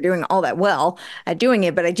know that we're doing all that well at doing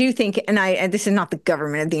it, but I do think, and this is not the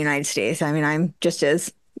government of the United States. I mean, I'm just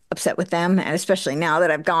as upset with them, and especially now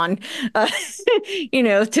that I've gone, uh,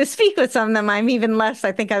 to speak with some of them, I'm even less.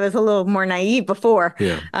 I think I was a little more naive before.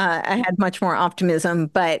 Yeah. I had much more optimism,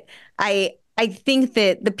 but I think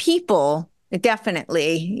that the people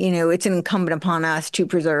definitely, it's incumbent upon us to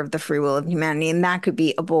preserve the free will of humanity, and that could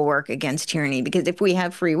be a bulwark against tyranny. Because if we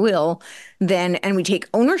have free will, then and we take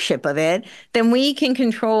ownership of it, then we can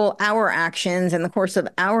control our actions and the course of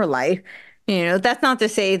our life. That's not to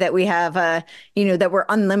say that we have, that we're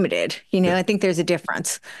unlimited. Yeah. I think there's a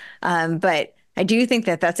difference. But I do think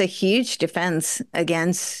that that's a huge defense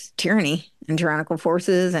against tyranny and tyrannical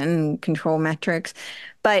forces and control metrics.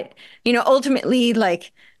 But, ultimately,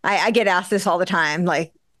 like I get asked this all the time,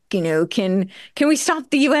 like, can we stop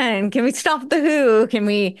the UN? Can we stop the WHO? Can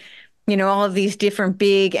we, all of these different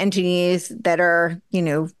big entities that are,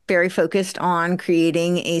 very focused on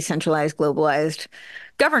creating a centralized, globalized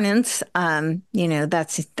governance.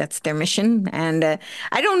 That's their mission. And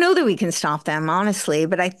I don't know that we can stop them, honestly,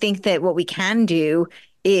 but I think that what we can do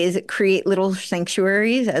is create little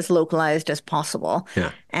sanctuaries as localized as possible.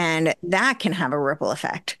 Yeah. And that can have a ripple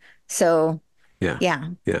effect. So, Yeah. yeah.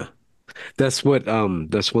 Yeah. That's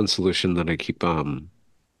one solution that I keep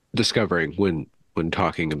discovering when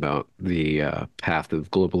talking about the path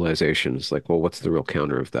of globalization. It's like, well, what's the real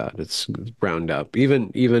counter of that? It's round up.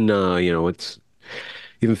 Even it's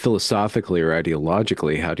even philosophically or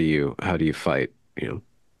ideologically, how do you fight,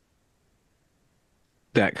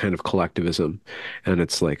 that kind of collectivism? And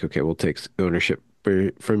it's like, okay, we'll take ownership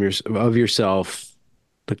from of yourself,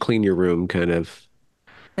 the clean your room kind of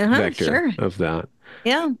Uh-huh, vector sure. of that.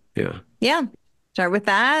 Yeah. Yeah. Yeah. Start with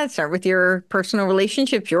that. Start with your personal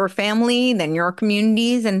relationships, your family, then your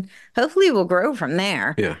communities, and hopefully we'll grow from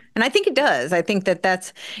there. Yeah. And I think it does. I think that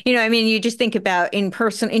that's, I mean, you just think about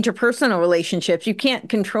interpersonal relationships. You can't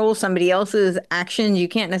control somebody else's actions. You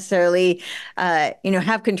can't necessarily,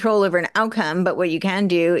 have control over an outcome. But what you can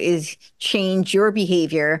do is change your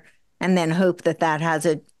behavior and then hope that that has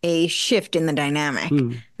a shift in the dynamic. Hmm.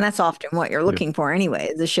 And that's often what you're Yeah. looking for anyway,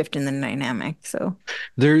 is a shift in the dynamic. So.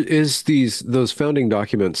 There is those founding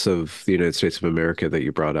documents of the United States of America that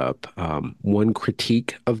you brought up. One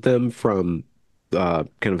critique of them from kind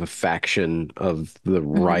of a faction of the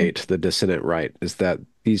Mhm. right, the dissident right, is that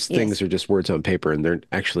these things Yes. are just words on paper and they're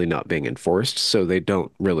actually not being enforced. So they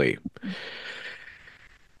don't really,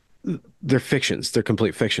 they're fictions. They're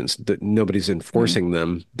complete fictions. That nobody's Mm, enforcing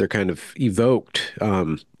them. They're kind of evoked,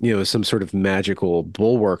 some sort of magical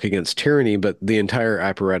bulwark against tyranny, but the entire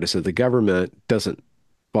apparatus of the government doesn't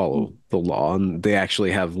follow mm, the law, and they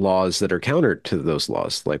actually have laws that are counter to those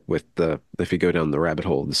laws, like with if you go down the rabbit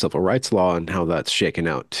hole of the civil rights law and how that's shaken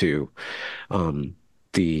out to um,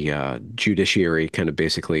 the judiciary kind of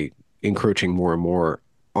basically encroaching more and more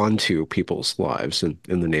onto people's lives in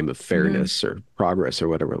the name of mhm. fairness or progress or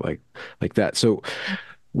whatever like that. So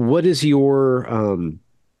what is your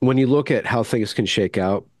when you look at how things can shake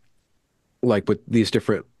out, like with these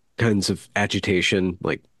different kinds of agitation,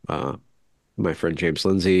 like my friend James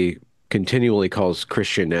Lindsay continually calls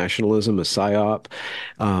Christian nationalism a psyop.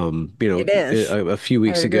 It is. A few I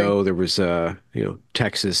weeks would agree. ago, there was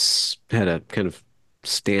Texas had a kind of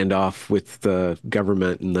standoff with the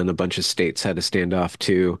government, and then a bunch of states had a standoff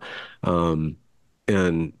too. Um,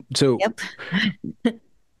 And so, Yep.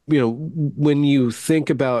 when you think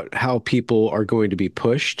about how people are going to be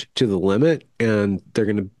pushed to the limit and they're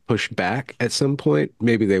going to push back at some point,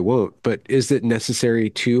 maybe they won't, but is it necessary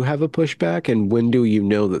to have a pushback? And when do you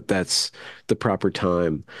know that that's the proper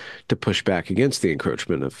time to push back against the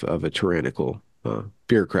encroachment of a tyrannical,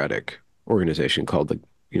 bureaucratic organization called the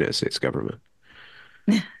United States government?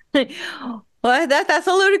 Well, that's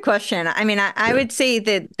a loaded question. I mean, I Yeah. would say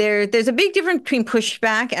that there's a big difference between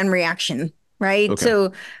pushback and reaction, right? Okay.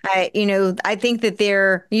 So, I think that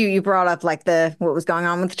you brought up like what was going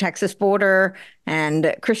on with the Texas border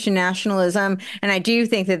and Christian nationalism, and I do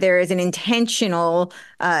think that there is an intentional.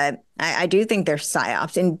 I do think there's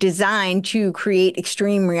psyops and designed to create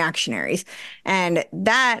extreme reactionaries, and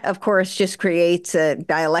that, of course, just creates a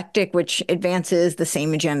dialectic which advances the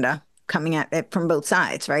same agenda coming at it from both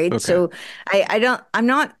sides, right? Okay. So I'm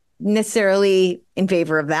not necessarily in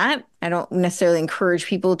favor of that. I don't necessarily encourage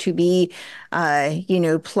people to be,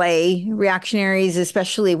 play reactionaries,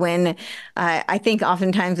 especially when I think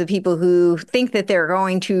oftentimes the people who think that they're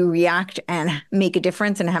going to react and make a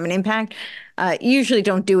difference and have an impact usually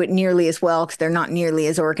don't do it nearly as well because they're not nearly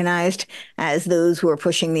as organized as those who are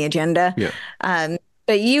pushing the agenda. Yeah. Um,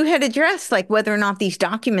 but you had addressed like whether or not these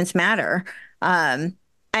documents matter.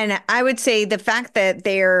 And I would say the fact that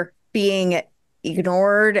they're being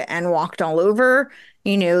ignored and walked all over,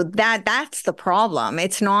 that's the problem.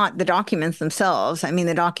 It's not the documents themselves. I mean,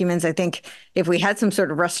 the documents, I think if we had some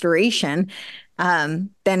sort of restoration,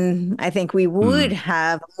 then I think we would Mm.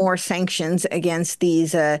 have more sanctions against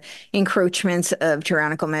these encroachments of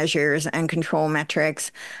tyrannical measures and control metrics.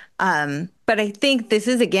 But I think this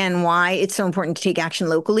is, again, why it's so important to take action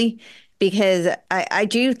locally because I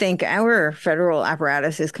do think our federal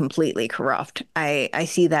apparatus is completely corrupt. I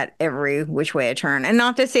see that every which way I turn. And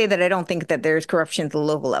not to say that I don't think that there's corruption at the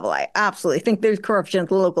local level. I absolutely think there's corruption at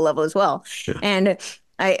the local level as well. Yeah. And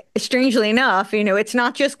strangely enough, it's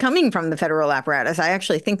not just coming from the federal apparatus. I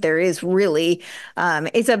actually think there is really,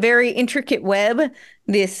 it's a very intricate web.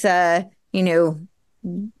 This,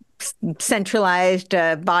 centralized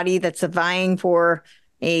body that's vying for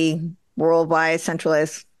a worldwide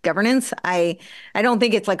centralized governance. I don't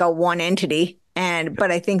think it's like a one entity,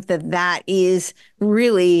 but I think that is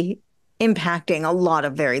really impacting a lot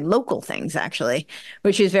of very local things actually,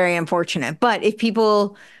 which is very unfortunate. But if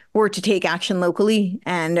people were to take action locally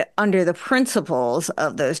and under the principles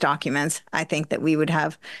of those documents, I think that we would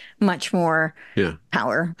have much more Yeah.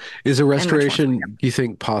 power Is a and much more restoration, freedom. do you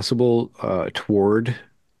think, possible toward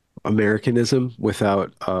Americanism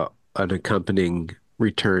without an accompanying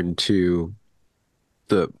return to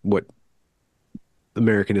the what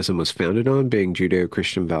Americanism was founded on, being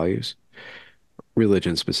Judeo-Christian values,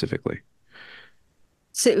 religion specifically?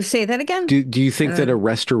 So say that again. Do you think that a Uh,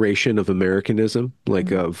 restoration of Americanism, like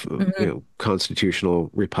mhm, of mhm.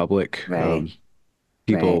 constitutional republic, Right, right.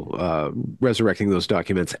 people resurrecting those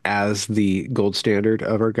documents as the gold standard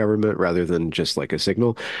of our government rather than just like a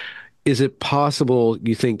signal, is it possible,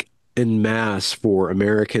 you think, en masse for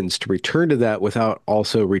Americans to return to that without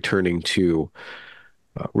also returning to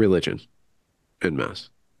religion en masse?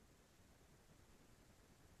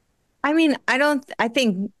 I mean, I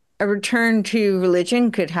think a return to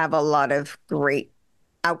religion could have a lot of great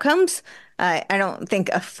outcomes. I don't think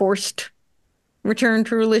a forced return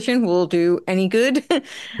to religion will do any good.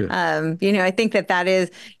 Yeah. I think that is,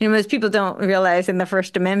 most people don't realize in the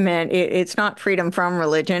First Amendment, it's not freedom from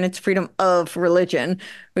religion, it's freedom of religion,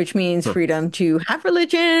 which means Huh. freedom to have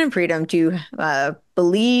religion, freedom to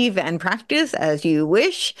believe and practice as you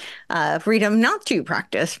wish, freedom not to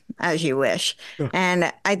practice as you wish. Yeah. And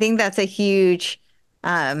um, I think that's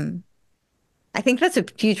a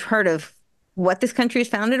huge part of what this country is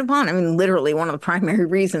founded upon. I mean, literally, one of the primary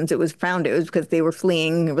reasons it was founded was because they were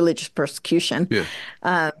fleeing religious persecution.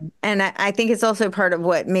 Yeah. And I think it's also part of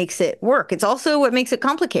what makes it work. It's also what makes it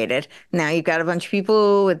complicated. Now you've got a bunch of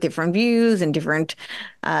people with different views and different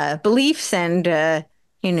beliefs, and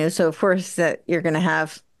so of course that you're going to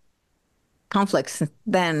have conflicts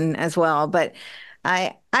then as well. But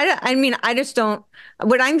I mean, I just don't.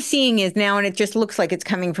 What I'm seeing is now, and it just looks like it's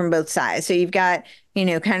coming from both sides. So you've got,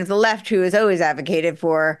 kind of the left who has always advocated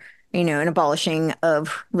for, an abolishing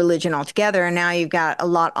of religion altogether. And now you've got a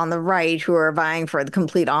lot on the right who are vying for the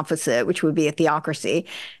complete opposite, which would be a theocracy.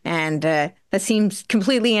 And that seems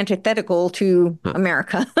completely antithetical to Huh.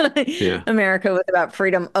 America. Yeah. America was about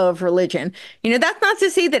freedom of religion. That's not to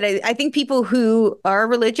say that I think people who are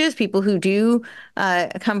religious, people who do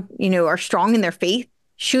are strong in their faith,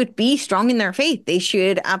 should be strong in their faith. They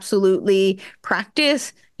should absolutely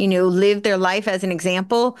practice, live their life as an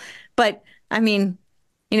example. But I mean,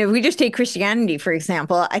 if we just take Christianity, for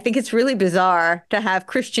example, I think it's really bizarre to have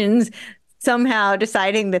Christians somehow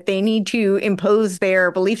deciding that they need to impose their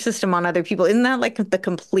belief system on other people. Isn't that like the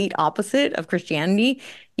complete opposite of Christianity?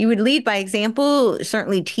 You would lead by example,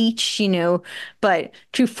 certainly teach, but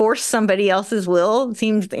to force somebody else's will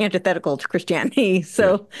seems antithetical to Christianity. Yeah.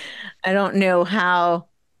 So I don't know how,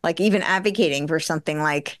 like, even advocating for something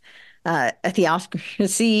like a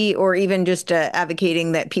theocracy, or even just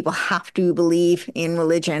advocating that people have to believe in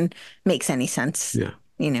religion makes any sense. Yeah.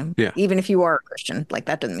 Yeah. Even if you are a Christian, like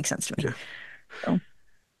that doesn't make sense to me. Yeah. So,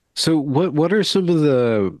 So what are some of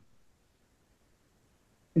the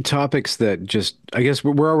topics that just, I guess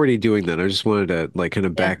we're already doing that. I just wanted to like kind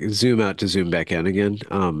of yeah, back zoom out to zoom back in again.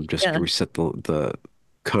 Just to yeah. reset the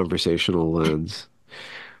conversational lens.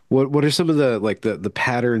 What are some of the like the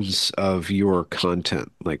patterns of your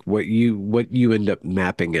content? Like what you end up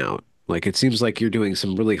mapping out? Like it seems like you're doing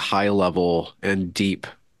some really high level and deep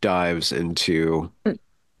dives into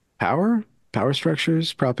power, power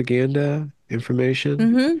structures, propaganda, information.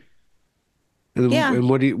 Mm-hmm. Yeah. And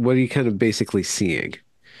what are you kind of basically seeing?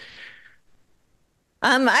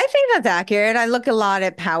 I think that's accurate. I look a lot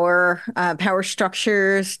at power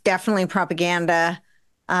structures, definitely propaganda.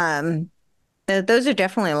 Um, those are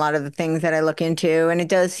definitely a lot of the things that I look into, and it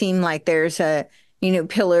does seem like there's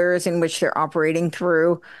pillars in which they're operating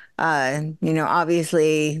through.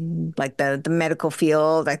 Obviously, like the medical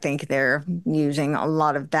field, I think they're using a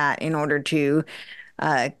lot of that in order to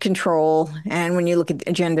control. And when you look at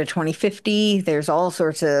Agenda 2050, there's all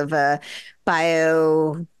sorts of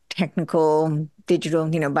biotechnical, digital,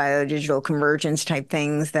 biodigital convergence type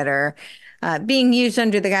things that are being used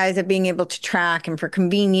under the guise of being able to track and for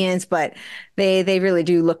convenience, but they really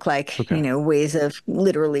do look like, Okay. ways of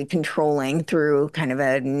literally controlling through kind of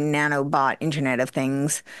a nanobot Internet of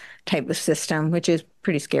Things type of system, which is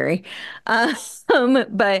pretty scary. Uh,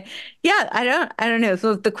 but yeah, I don't know.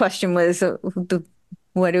 So the question was,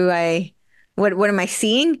 what do I, what am I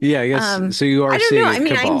seeing? Yeah, I guess so you I are don't know. seeing a I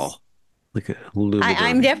mean, cabal, like a I'm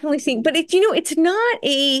Illuminati. definitely seeing, but it's not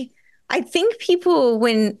I think people,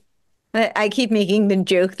 when I keep making the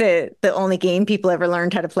joke that the only game people ever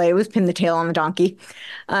learned how to play was pin the tail on the donkey.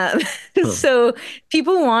 Um, Huh. so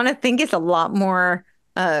people want to think it's a lot more,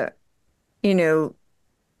 uh, you know,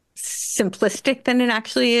 simplistic than it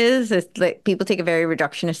actually is. It's like people take a very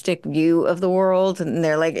reductionistic view of the world, and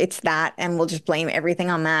they're like, it's that, and we'll just blame everything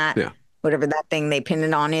on that, Yeah. whatever that thing they pin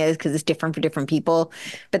it on is, because it's different for different people.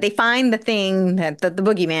 But they find the thing that the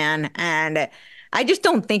boogeyman, and I just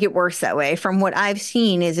don't think it works that way. From what I've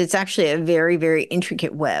seen, is it's actually a very, very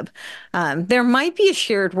intricate web. There might be a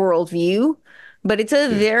shared worldview, but it's a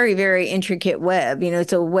Yeah. very, very intricate web.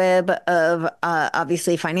 It's a web of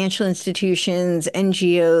obviously financial institutions,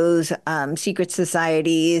 NGOs, secret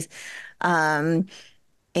societies, um,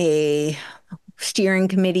 a steering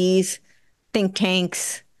committees, think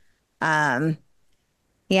tanks. Um,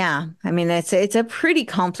 yeah, I mean it's a pretty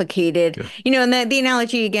complicated, Yeah. and the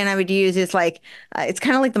analogy again I would use is like it's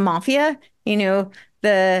kind of like the mafia.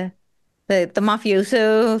 The the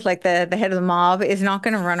mafioso, like the head of the mob, is not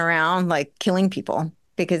going to run around like killing people,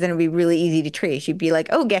 because then it'd be really easy to trace. You'd be like,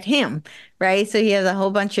 oh, get him, right? So he has a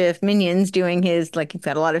whole bunch of minions doing his, like, he's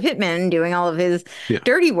got a lot of hitmen doing all of his Yeah.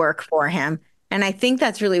 dirty work for him. And I think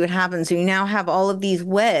that's really what happens. So you now have all of these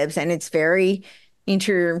webs, and it's very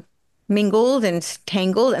intermingled and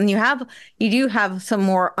tangled. And you do have some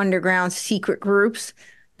more underground secret groups.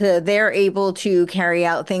 They're able to carry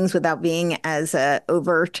out things without being as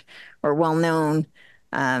overt or well known.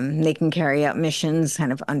 They can carry out missions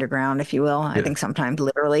kind of underground, if you will. I Yeah. think sometimes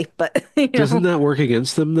literally, but Doesn't that work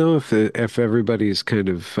against them though? If everybody's kind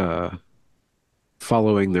of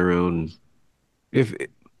following their own, if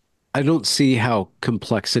I don't see how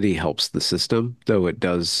complexity helps the system, though it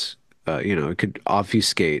does, it could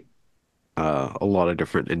obfuscate a lot of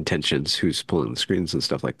different intentions, who's pulling the screens and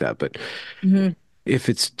stuff like that. But Mhm. if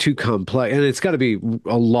it's too complex, and it's got to be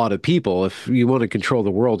a lot of people, if you want to control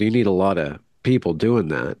the world, you need a lot of people doing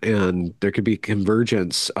that. And there could be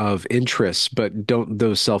convergence of interests, but don't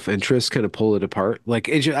those self-interests kind of pull it apart? Like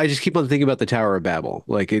I just keep on thinking about the Tower of Babel.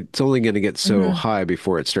 Like it's only going to get so Mhm. high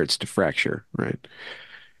before it starts to fracture, right?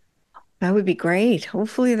 That would be great.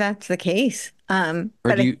 Hopefully that's the case. Or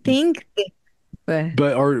But do I you, think,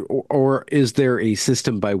 but or is there a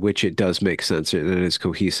system by which it does make sense and it is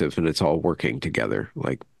cohesive and it's all working together,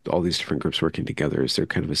 like all these different groups working together? Is there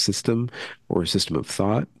kind of a system or a system of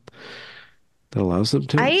thought that allows them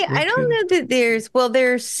to I work don't together? know that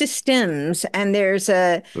there's systems, and there's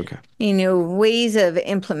Okay. ways of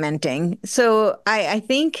implementing. So I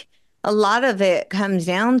think a lot of it comes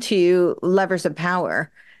down to levers of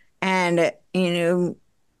power. And,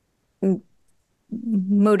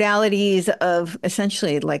 modalities of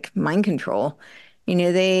essentially like mind control.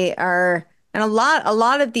 They are, and a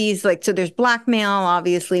lot of these, like, so there's blackmail,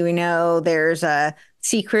 obviously, we know there's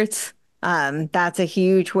secrets. That's a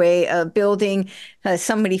huge way of building.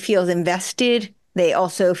 Somebody feels invested. They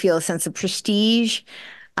also feel a sense of prestige.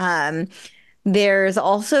 Um, there's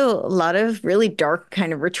also a lot of really dark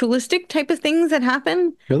kind of ritualistic type of things that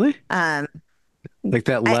happen. Really? Um, Like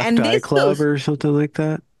that left and eye this club goes or something like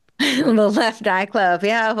that? the left eye club.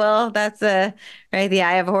 Yeah, well, that's right, the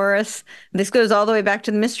Eye of Horus. This goes all the way back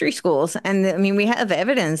to the mystery schools. And I mean, we have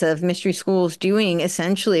evidence of mystery schools doing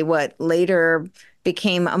essentially what later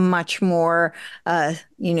became a much more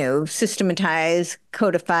systematized,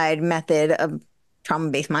 codified method of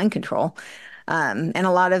trauma-based mind control. And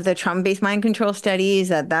a lot of the trauma-based mind control studies,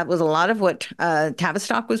 that was a lot of what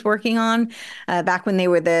Tavistock was working on back when they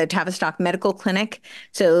were the Tavistock Medical Clinic.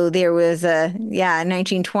 So there was, in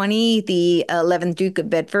 1920, the 11th Duke of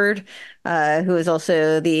Bedford, who was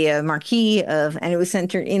also the Marquis of, and it was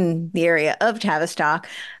centered in the area of Tavistock.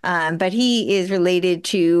 But he is related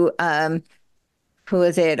to, who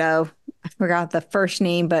was it? I forgot the first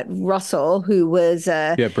name, but Russell, who was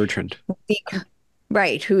Yeah, Bertrand. the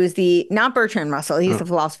right, who is the not Bertrand Russell, he's Oh, the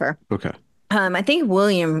philosopher. okay. I think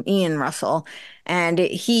William Ian Russell, and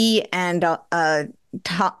he and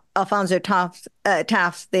Alfonso Taft's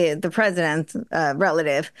the president's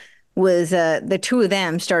relative, was the two of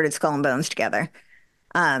them started Skull and Bones together.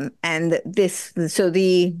 So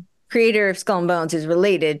the creator of Skull and Bones is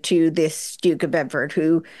related to this Duke of Bedford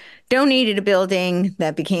who donated a building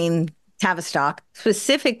that became Tavistock,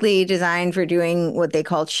 specifically designed for doing what they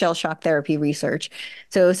called shell shock therapy research.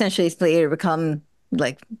 So essentially, it's later become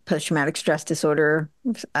like post-traumatic stress disorder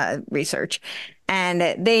research. And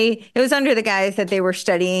it was under the guise that they were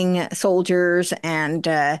studying soldiers and,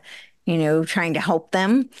 trying to help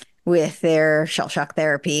them with their shell shock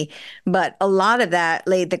therapy. But a lot of that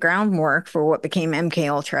laid the groundwork for what became MK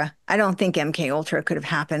Ultra. I don't think MK Ultra could have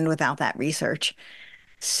happened without that research.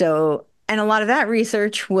 So, and a lot of that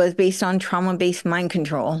research was based on trauma-based mind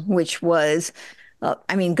control, which was,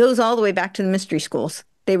 goes all the way back to the mystery schools.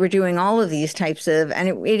 They were doing all of these types of, and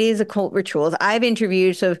it is occult rituals. I've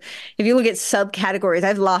interviewed, so if you look at subcategories, I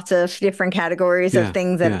have lots of different categories of Yeah,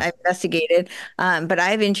 things that yeah. I've investigated. But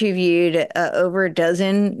I've interviewed over a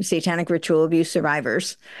dozen satanic ritual abuse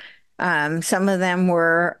survivors. Some of them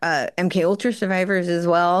were MK Ultra survivors as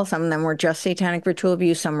well. Some of them were just satanic ritual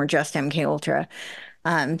abuse. Some were just MK Ultra.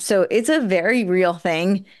 So it's a very real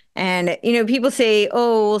thing. And, people say,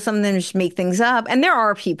 oh, well, some of them just make things up. And there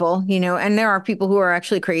are people, and there are people who are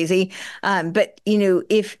actually crazy. But,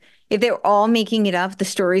 if they were all making it up, the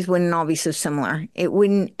stories wouldn't all be so similar. It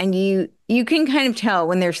wouldn't. And you can kind of tell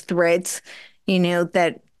when there's threads,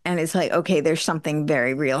 that, and it's like, okay, there's something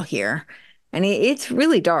very real here. And it's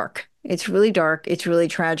really dark. It's really dark. It's really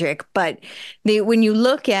tragic. But when you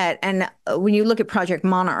look at Project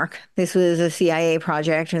Monarch, this was a CIA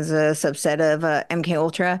project as a subset of MK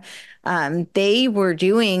Ultra. They were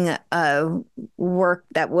doing work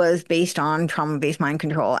that was based on trauma-based mind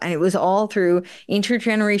control, and it was all through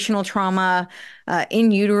intergenerational trauma, in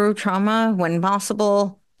utero trauma when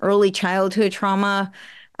possible, early childhood trauma,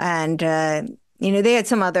 and they had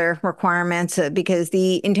some other requirements because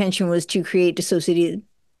the intention was to create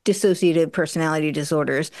dissociative personality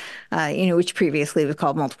disorders, which previously was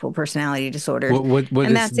called multiple personality disorders. What And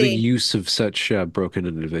is that's the use of such broken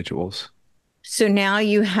individuals? so now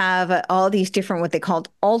you have all these different what they called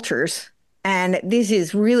alters. And this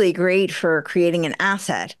is really great for creating an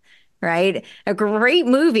asset, right? A great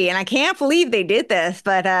movie. And I can't believe they did this,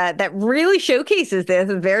 but that really showcases this.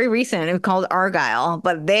 It's very recent. It's called Argyle,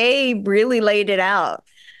 but they really laid it out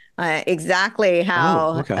exactly Oh,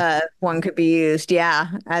 how okay. one could be used,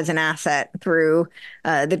 yeah, as an asset through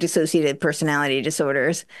the dissociative personality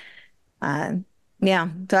disorders. Uh, yeah,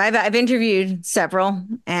 so I've interviewed several,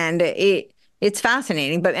 and it's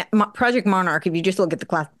fascinating. But Project Monarch, if you just look at the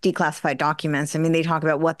declassified documents, I mean, they talk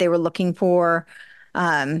about what they were looking for,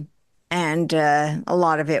 um, and a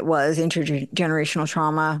lot of it was intergenerational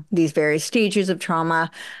trauma, these various stages of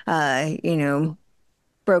trauma,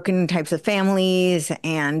 broken types of families,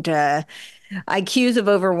 and IQs of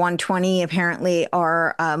over 120 apparently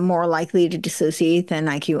are more likely to dissociate than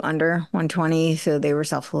IQ under 120. So they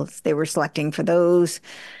were selecting for those.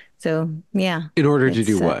 So yeah, In order to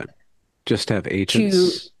do it's what? Just have to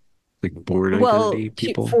agents, like born well identity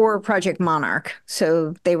people? for Project Monarch.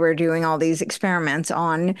 So they were doing all these experiments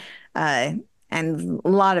on, uh, and a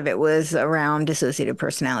lot of it was around dissociative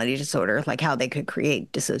personality disorder, like how they could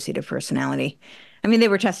create dissociative personality. I mean, they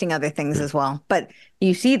were testing other things Yeah. as well, but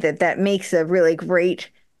you see that makes a really great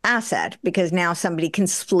asset because now somebody can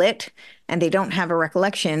split and they don't have a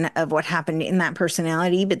recollection of what happened in that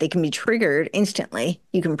personality, but they can be triggered instantly.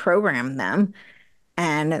 You can program them.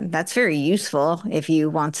 And that's very useful if you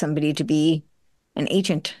want somebody to be an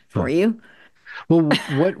agent for Huh. you. Well,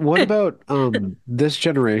 what about this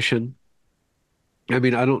generation? I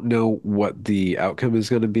mean, I don't know what the outcome is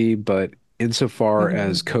going to be, but insofar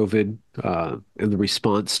as Mhm. COVID and the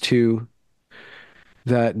response to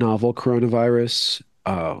that novel coronavirus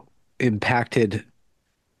impacted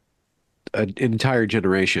an entire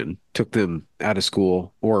generation, took them out of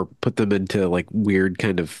school or put them into like weird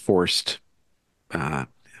kind of forced uh,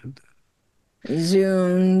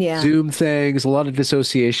 Zoom, yeah. Zoom things, a lot of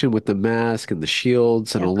dissociation with the mask and the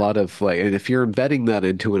shields, and a Yep. lot of like, and if you're embedding that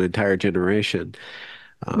into an entire generation,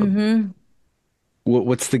 um, Hmm.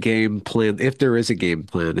 what's the game plan? If there is a game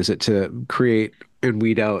plan, is it to create and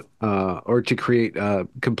weed out, or to create a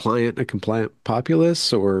compliant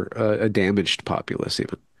populace, or a damaged populace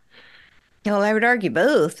even? Well, I would argue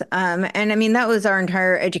both. And I mean, that was our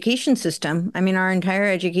entire education system. I mean, our entire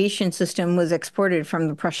education system was exported from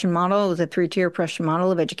the Prussian model. It was a three-tier Prussian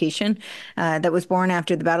model of education that was born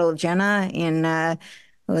after the Battle of Jena in,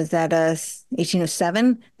 what was that,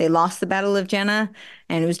 1807? They lost the Battle of Jena,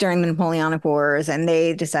 and it was during the Napoleonic Wars. And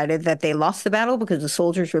they decided that they lost the battle because the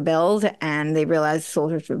soldiers rebelled, and they realized the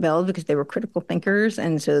soldiers rebelled because they were critical thinkers.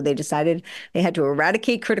 And so they decided they had to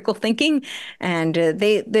eradicate critical thinking, and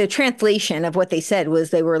the translation of what they said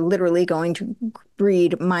was they were literally going to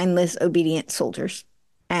breed mindless, obedient soldiers.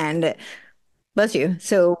 And bless you.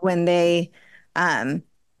 So when they, um,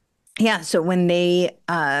 yeah, so when they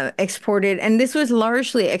exported, and this was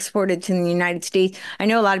largely exported to the United States. I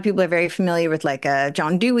know a lot of people are very familiar with like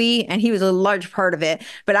John Dewey, and he was a large part of it.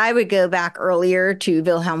 But I would go back earlier to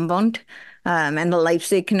Wilhelm Wundt and the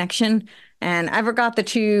Leipzig connection. And I forgot the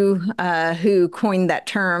two who coined that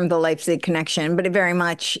term, the Leipzig connection, but it very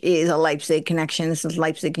much is a Leipzig connection. This is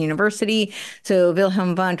Leipzig University. So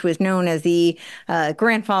Wilhelm Wundt was known as the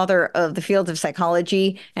grandfather of the field of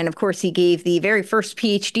psychology. And of course, he gave the very first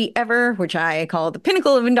PhD ever, which I call the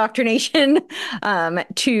pinnacle of indoctrination,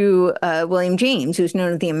 to William James, who's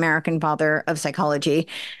known as the American father of psychology.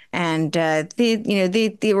 And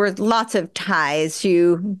there were lots of ties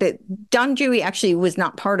to that. Don Dewey actually was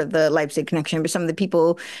not part of the Leipzig connection, but some of the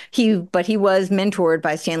people he was mentored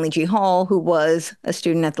by Stanley G. Hall, who was a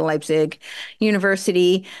student at the Leipzig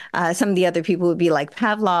University. Some of the other people would be like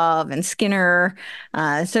Pavlov and Skinner.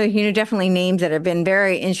 So, definitely names that have been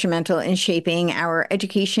very instrumental in shaping our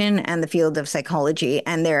education and the field of psychology.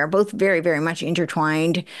 And they're both very, very much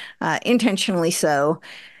intertwined, intentionally so.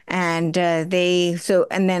 And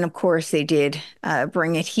and then of course they did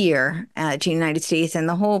bring it here to the United States, and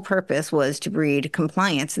the whole purpose was to breed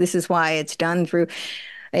compliance. This is why it's done through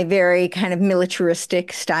a very kind of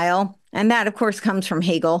militaristic style. And that, of course, comes from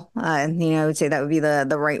Hegel. I would say that would be the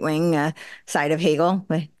right wing side of Hegel,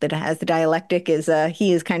 that has the dialectic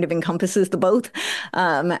he is kind of encompasses the both.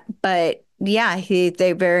 But yeah,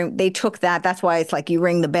 they took that. That's why it's like you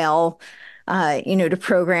ring the bell, to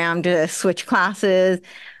program to switch classes.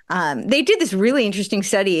 They did this really interesting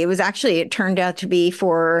study. It turned out to be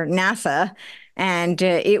for NASA, and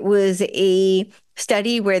it was a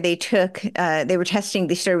study where they were testing,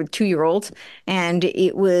 they started with 2-year-olds, and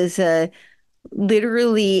it was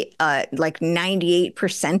literally like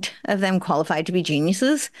 98% of them qualified to be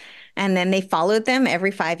geniuses. And then they followed them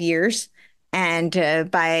every 5 years. And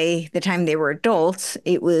by the time they were adults,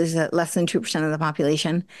 it was less than 2% of the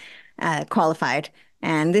population qualified.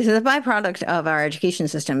 And this is a byproduct of our education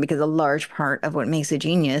system because a large part of what makes a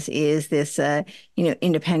genius is this,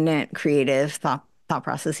 independent, creative thought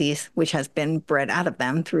processes, which has been bred out of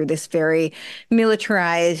them through this very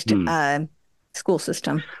militarized Hmm. school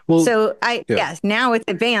system. Well, So yeah. yes, now it's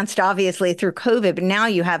advanced obviously through COVID, but now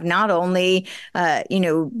you have not only,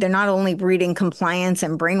 they're not only breeding compliance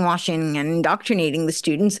and brainwashing and indoctrinating the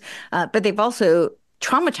students, but they've also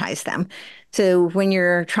traumatized them. So when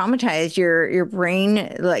you're traumatized, your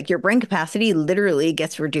brain, like your brain capacity, literally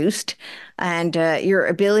gets reduced, and your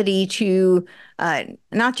ability to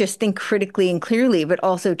not just think critically and clearly, but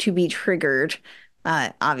also to be triggered,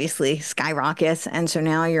 obviously skyrockets. And so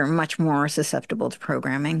now you're much more susceptible to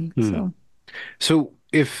programming. Hmm. So. So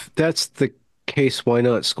if that's the case, why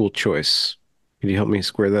not school choice? Can you help me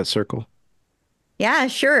square that circle? Yeah,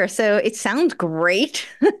 sure. So it sounds great.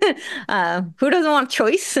 Who doesn't want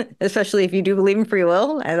choice, especially if you do believe in free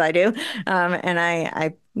will, as I do? And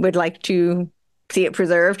I would like to see it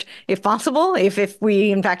preserved if possible, if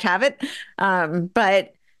we in fact have it.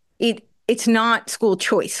 But it's not school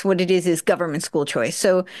choice. What it is government school choice.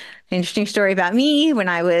 So, interesting story about me. When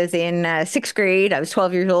I was in sixth grade, I was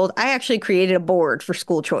 12 years old. I actually created a board for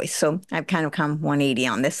school choice. So I've kind of come 180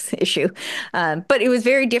 on this issue. But it was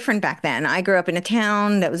very different back then. I grew up in a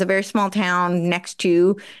town that was a very small town next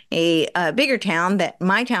to a bigger town that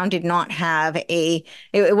my town did not have it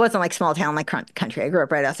wasn't like small town like country. I grew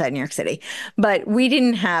up right outside New York City, but we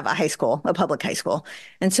didn't have a high school, a public high school.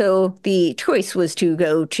 And so the choice was to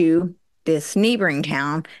go to this neighboring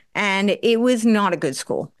town, and it was not a good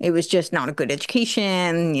school. It was just not a good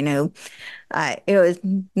education. It was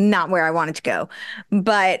not where I wanted to go.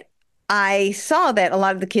 But I saw that a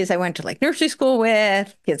lot of the kids I went to like nursery school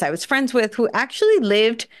with, kids I was friends with, who actually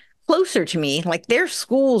lived closer to me, like their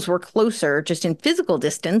schools were closer just in physical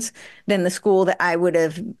distance than the school that I would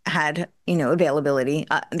have had, availability,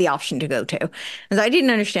 the option to go to. And so I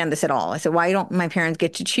didn't understand this at all. I said, why don't my parents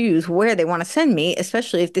get to choose where they want to send me,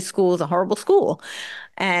 especially if this school is a horrible school?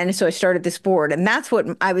 And so I started this board, and that's what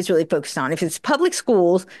I was really focused on. If it's public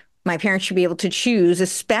schools, my parents should be able to choose,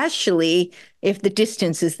 especially if the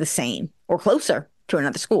distance is the same or closer to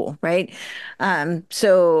another school, right?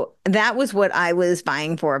 So that was what I was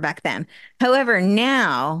vying for back then. However,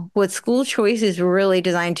 now what school choice is really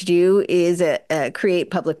designed to do is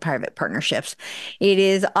create public-private partnerships. It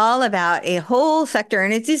is all about a whole sector,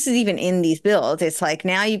 and this is even in these bills. It's like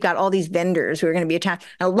now you've got all these vendors who are going to be attached.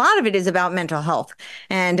 A lot of it is about mental health,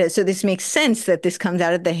 and so this makes sense that this comes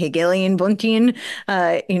out of the Hegelian, Wundtian,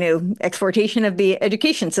 exportation of the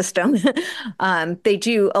education system. They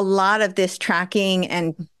do a lot of this tracking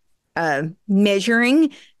and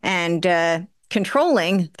measuring and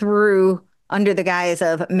controlling through under the guise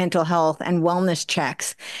of mental health and wellness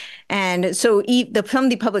checks. And so some of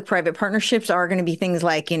the public-private partnerships are going to be things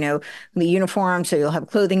like, the uniform. So you'll have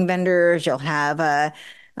clothing vendors, you'll have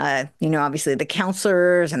obviously the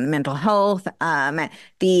counselors and the mental health,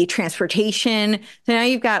 the transportation. So now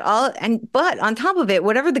you've got but on top of it,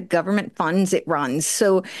 whatever the government funds it runs.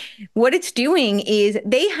 So what it's doing is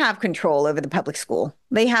they have control over the public school.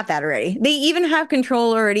 They have that already. They even have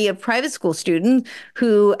control already of private school students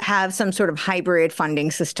who have some sort of hybrid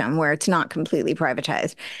funding system where it's not completely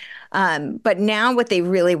privatized. But now what they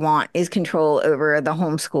really want is control over the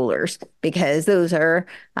homeschoolers, because those are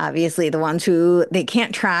obviously the ones who they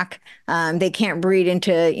can't track. They can't breed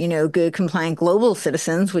into, good compliant global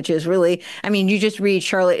citizens, which is really, you just read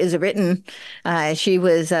Charlotte Iserbytten. She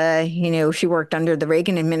was, she worked under the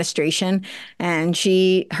Reagan administration, and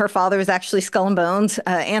her father was actually Skull and Bones.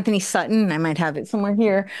 Anthony Sutton, I might have it somewhere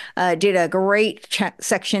here, did a great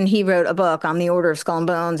section. He wrote a book on the Order of Skull and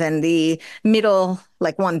Bones, and the middle,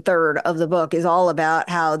 like 1/3 of the book is all about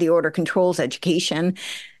how the order controls education.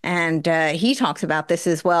 And he talks about this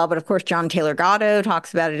as well. But of course, John Taylor Gatto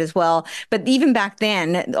talks about it as well. But even back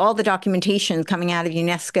then, all the documentation coming out of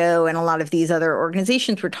UNESCO and a lot of these other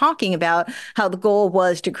organizations were talking about how the goal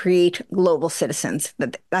was to create global citizens.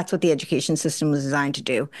 That's what the education system was designed to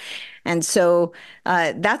do. And so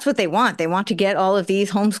that's what they want. They want to get all of these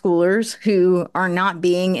homeschoolers who are not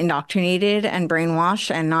being indoctrinated and brainwashed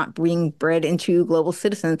and not being bred into global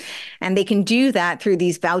citizens. And they can do that through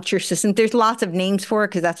these voucher systems. There's lots of names for it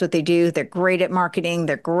because that's what they do. They're great at marketing.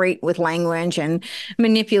 They're great with language and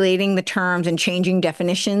manipulating the terms and changing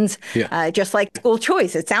definitions, just like school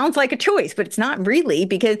choice. It sounds like a choice, but it's not really,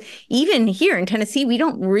 because even here in Tennessee, we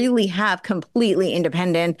don't really have completely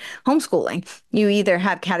independent homeschooling. You either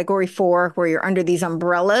have Category 4, where you're under these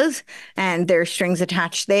umbrellas and there's strings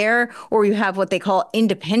attached there, or you have what they call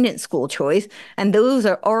independent school choice, and those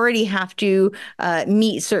already have to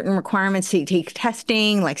meet certain requirements to take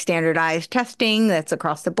testing, like standardized testing that's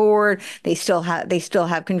across the board. They still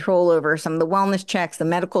have control over some of the wellness checks, the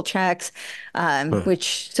medical checks,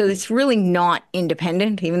 so it's really not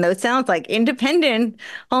independent, even though it sounds like independent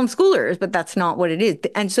homeschoolers, but that's not what it is.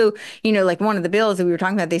 And so, like one of the bills that we were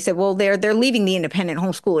talking about, they said, well, they're leaving the independent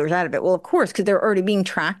homeschoolers out of it. Well, of course, because they're already being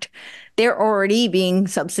tracked. They're already being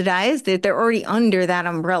subsidized. They're already under that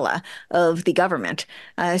umbrella of the government.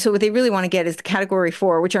 So what they really want to get is the Category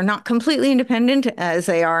 4, which are not completely independent as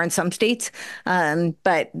they are in some states.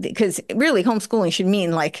 But because really homeschooling should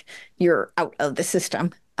mean like you're out of the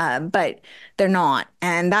system. But they're not.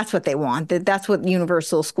 And that's what they want. That's what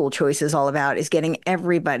universal school choice is all about, is getting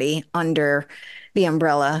everybody under the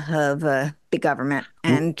umbrella of the government.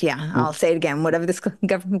 And I'll say it again, whatever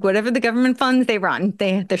the government funds they run,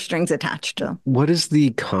 there's strings attached to them. What is the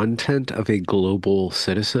content of a global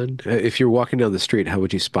citizen? If you're walking down the street, how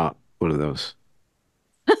would you spot one of those?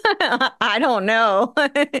 I don't know.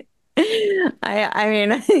 I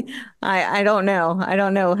mean, I don't know. I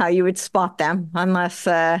don't know how you would spot them unless,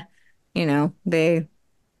 they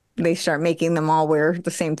they start making them all wear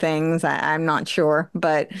the same things. I'm not sure,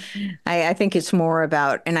 but I think it's more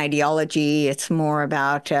about an ideology. It's more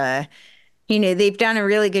about, they've done a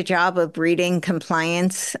really good job of breeding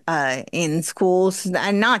compliance in schools,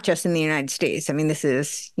 and not just in the United States. I mean, this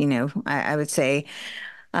is, I would say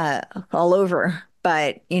uh, all over.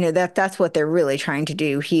 But that's what they're really trying to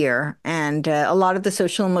do here, and a lot of the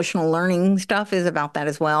social emotional learning stuff is about that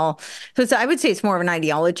as well. So I would say it's more of an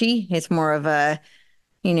ideology. It's more of a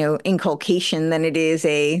inculcation than it is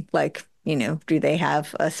a like do they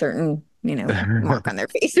have a certain mark on their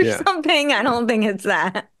face or Yeah, something? I don't think it's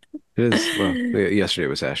that. it is. Well, yesterday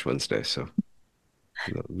was Ash Wednesday, so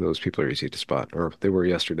those people are easy to spot, or they were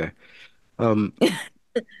yesterday. Um,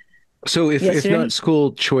 so if not Yesterday.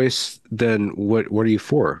 school choice, then what are you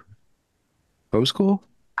for? Homeschool?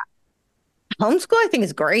 Homeschool, I think,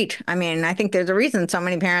 is great. I mean, I think there's a reason so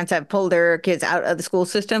many parents have pulled their kids out of the school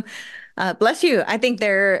system. Bless you. I think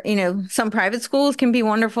some private schools can be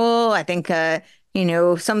wonderful. I think,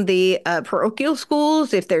 some of the parochial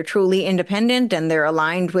schools, if they're truly independent and they're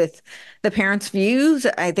aligned with the parents' views,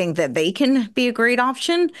 I think that they can be a great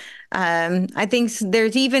option. I think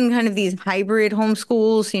there's even kind of these hybrid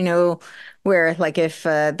homeschools, where like if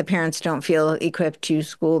the parents don't feel equipped to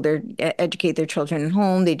educate their children at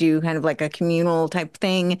home, they do kind of like a communal type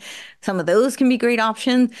thing. Some of those can be great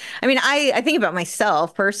options. I mean, I think about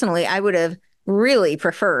myself personally, I would have really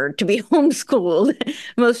preferred to be homeschooled.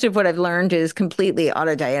 Most of what I've learned is completely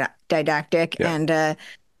autodidactic. Yeah. And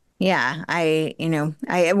yeah, I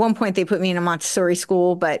at one point they put me in a Montessori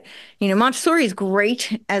school, but Montessori is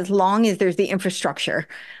great as long as there's the infrastructure.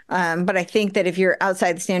 But I think that if you're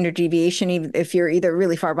outside the standard deviation, even if you're either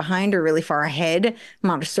really far behind or really far ahead,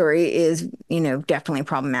 Montessori is, definitely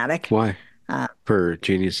problematic. Why? Uh, For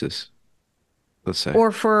geniuses, let's say.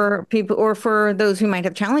 or for people, or for those who might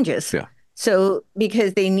have challenges. Yeah. So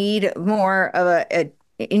because they need more of a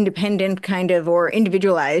independent kind of or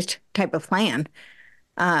individualized type of plan.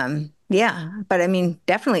 Yeah, but I mean,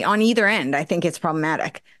 definitely on either end, I think it's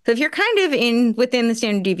problematic. So if you're kind of within the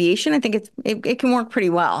standard deviation, I think it can work pretty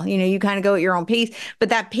well. You kind of go at your own pace, but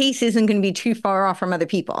that pace isn't going to be too far off from other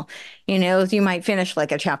people. So you might finish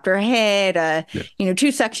like a chapter ahead, Yeah.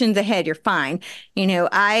 two sections ahead, you're fine.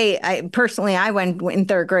 I personally, I went in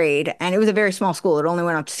third grade and it was a very small school. It only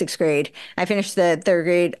went up to sixth grade. I finished the third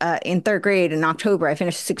grade, in third grade in October. I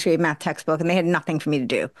finished the sixth grade math textbook and they had nothing for me to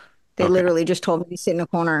do. They Okay. literally just told me to sit in a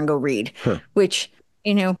corner and go read, Huh. which,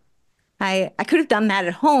 you know, I could have done that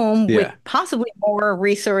at home with Yeah. possibly more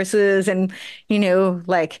resources and,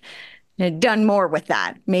 like done more with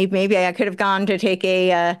that. Maybe I could have gone to take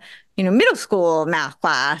a, middle school math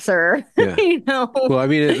class or, Yeah. you know, Well, I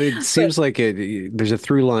mean, it but seems like there's a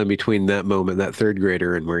through line between that moment, that third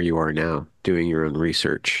grader, and where you are now doing your own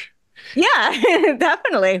research. yeah,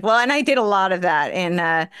 definitely. Well, and I did a lot of that in,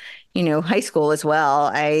 high school as well.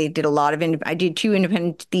 I did two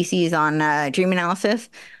independent theses on dream analysis.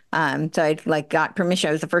 So I like got permission.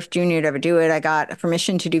 I was the first junior to ever do it. I got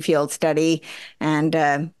permission to do field study and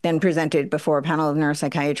then presented before a panel of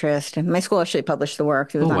neuropsychiatrists. And my school actually published the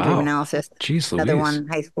work. It Oh, was on dream wow. analysis. Jeez Another one Louise. in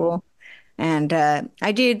high school. And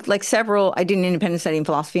I did an independent study in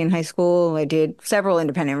philosophy in high school. I did several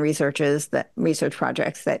independent research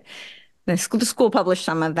projects that the school published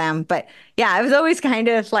some of them. But yeah, I was always kind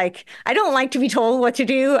of like, I don't like to be told what to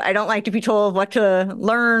do. I don't like to be told what to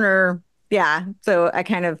learn or, yeah. So I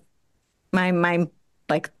kind of, my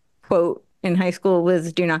like quote in high school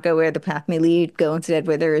was, do not go where the path may lead, go instead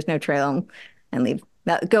where there is no trail and leave,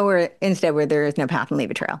 go where instead where there is no path and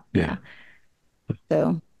leave a trail. Yeah. Yeah.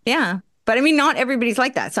 So, yeah. But I mean, not everybody's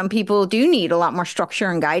like that. Some people do need a lot more structure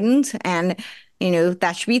and guidance, and,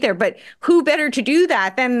 that should be there. But who better to do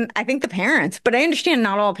that than I think the parents? But I understand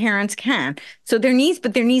not all parents can. So there needs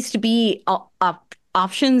to be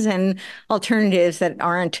options and alternatives that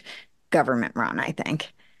aren't government run, I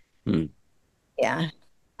think. Hmm. Yeah.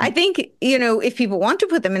 I think, if people want to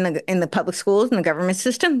put them in the public schools and the government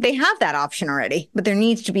system, they have that option already, but there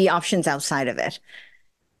needs to be options outside of it.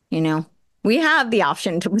 You know, we have the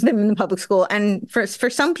option to put them in the public school, and for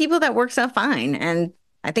some people that works out fine. And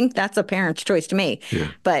I think that's a parent's choice to make.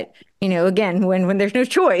 Yeah. But again, when there's no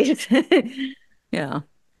choice, yeah.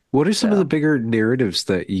 What are some of the So, bigger narratives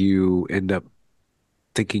that you end up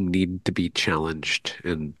thinking need to be challenged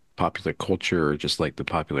in popular culture or just like the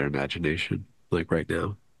popular imagination, like right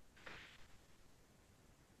now?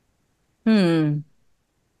 hmm,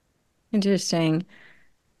 interesting.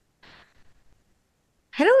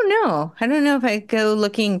 I don't know. I don't know if I go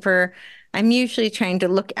looking for. I'm usually trying to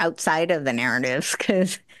look outside of the narratives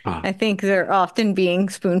because Ah, I think they're often being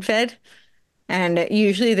spoon-fed. And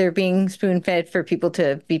usually they're being spoon-fed for people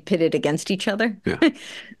to be pitted against each other. Yeah.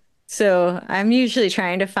 So I'm usually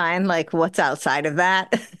trying to find like what's outside of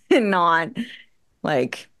that and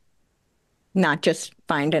like not just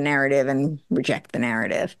find a narrative and reject the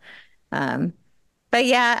narrative. Um, but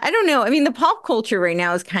yeah, I don't know. I mean, the pop culture right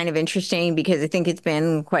now is kind of interesting because I think it's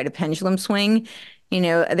been quite a pendulum swing.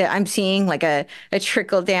 I'm seeing like a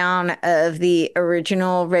trickle down of the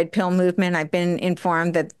original red pill movement. I've been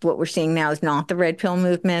informed that what we're seeing now is not the red pill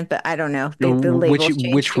movement, but I don't know. The labels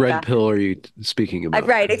changed Which too red fast. pill are you speaking about?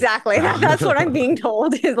 Right, exactly. That's what I'm being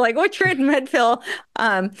told is like, which red pill?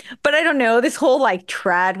 But I don't know, this whole like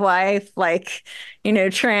trad wife, like,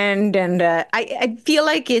 trend. And I feel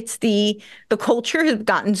like it's the culture has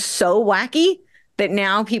gotten so wacky that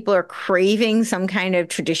now people are craving some kind of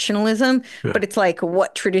traditionalism, Yeah. but it's like,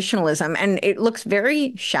 what traditionalism? And it looks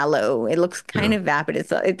very shallow. It looks kind Yeah. of vapid.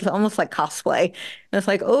 It's almost like cosplay. And it's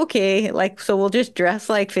like, okay, like, so we'll just dress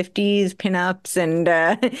like 50s pinups and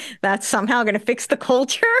that's somehow going to fix the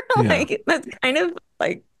culture. Yeah. Like, that's kind of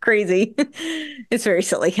like crazy. It's very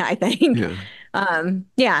silly, I think. Yeah.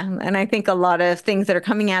 Yeah. And I think a lot of things that are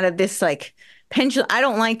coming out of this, like, pendulum, I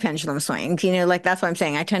don't like pendulum swings, like that's what I'm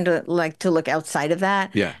saying. I tend to like to look outside of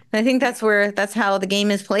that. Yeah. And I think that's how the game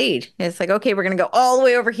is played. It's like, okay, we're going to go all the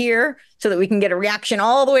way over here so that we can get a reaction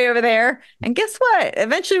all the way over there. And guess what?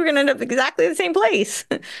 Eventually we're going to end up exactly the same place.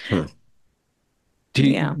 Huh.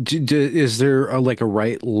 Yeah. Is there like a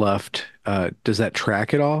right left? Does that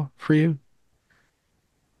track at all for you?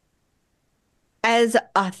 As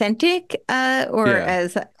authentic, or Yeah.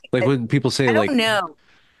 as, Like when people say I like, don't know.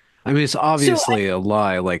 I mean, it's So obviously a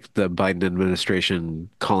lie, like the Biden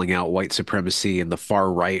administration calling out white supremacy and the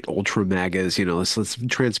far right ultra MAGAs, it's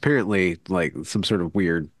transparently like some sort of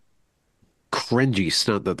weird, cringy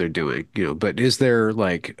stunt that they're doing, but is there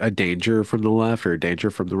like a danger from the left or a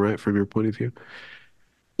danger from the right from your point of view?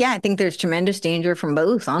 yeah, I think there's tremendous danger from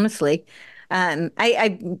both, honestly.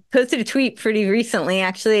 I posted a tweet pretty recently,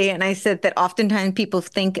 actually, and I said that oftentimes people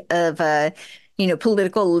think of,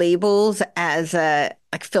 political labels as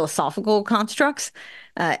like philosophical constructs,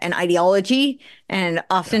 and ideology. And Yeah.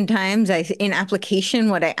 oftentimes, in application,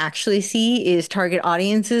 what I actually see is target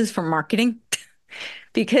audiences for marketing.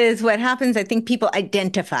 Because what happens, I think people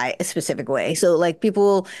identify a specific way. So, like,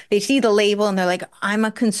 people, they see the label and they're like, I'm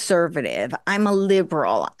a conservative, I'm a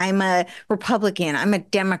liberal, I'm a Republican, I'm a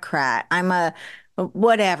Democrat, I'm a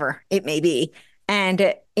whatever it may be.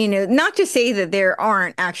 And, not to say that there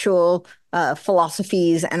aren't actual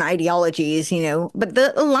philosophies and ideologies, but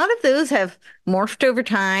a lot of those have morphed over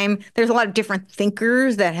time. There's a lot of different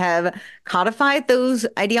thinkers that have codified those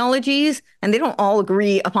ideologies, and they don't all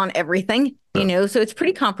agree upon everything. Yeah. So it's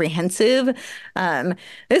pretty comprehensive. Um,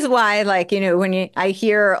 this is why, like, I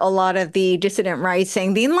hear a lot of the dissident right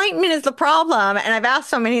saying the Enlightenment is the problem, and I've asked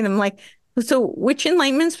so many of them, like, so which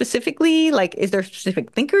Enlightenment specifically? Like, is there a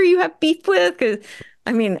specific thinker you have beef with? Because,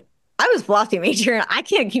 I mean, I was a philosophy major, and I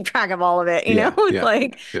can't keep track of all of it. Yeah. It's Yeah.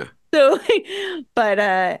 like Yeah. so,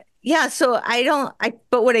 but yeah. So I don't.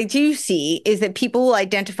 But what I do see is that people will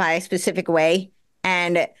identify a specific way,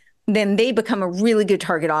 and then they become a really good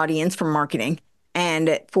target audience for marketing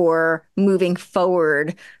and for moving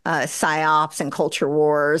forward psyops and culture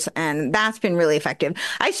wars. And that's been really effective.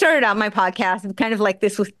 I started out my podcast kind of like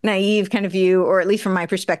this with naive kind of view, or at least from my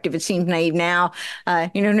perspective, it seems naive now.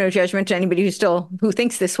 No judgment to anybody who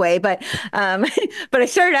thinks this way, but but I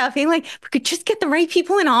started out feeling like we could just get the right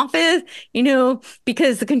people in office,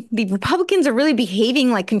 because the Republicans are really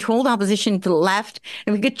behaving like controlled opposition to the left.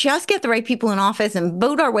 And we could just get the right people in office and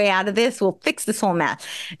vote our way out of this. We'll fix this whole mess.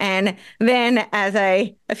 And then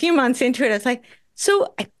a few months into it, I was like,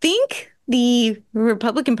 so I think the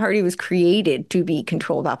Republican Party was created to be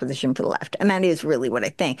controlled opposition for the left. And that is really what I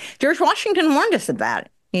think. George Washington warned us of that.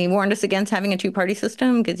 He warned us against having a two-party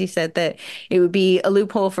system because he said that it would be a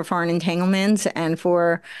loophole for foreign entanglements and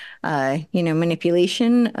for,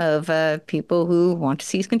 manipulation of people who want to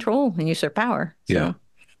seize control and usurp power. Yeah. So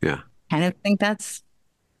Yeah. kind of think that's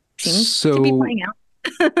seems to be So, playing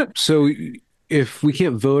out. so if we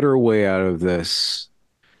can't vote our way out of this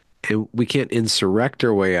and we can't insurrect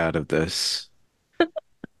our way out of this,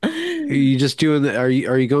 are you just doing the, are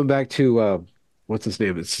you going back to what's his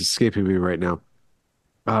name? It's escaping me right now.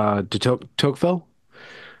 De Tocqueville?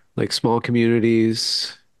 Like small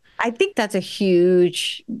communities. I think that's a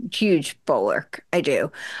huge, huge bulwark. I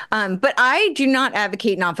do. But I do not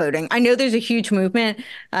advocate not voting. I know there's a huge movement.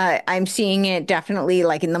 I'm seeing it definitely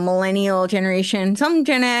like in the millennial generation, some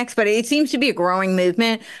Gen X, but it seems to be a growing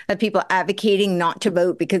movement of people advocating not to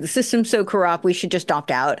vote because the system's so corrupt, we should just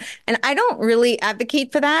opt out. And I don't really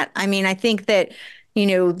advocate for that. I mean, I think that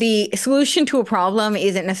the solution to a problem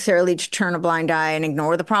isn't necessarily to turn a blind eye and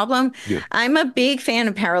ignore the problem. Yeah. I'm a big fan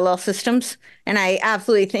of parallel systems, and I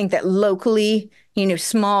absolutely think that locally,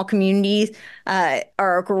 small communities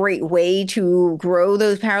are a great way to grow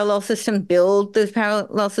those parallel systems, build those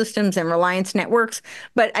parallel systems and reliance networks.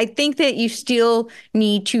 But I think that you still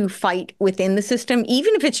need to fight within the system,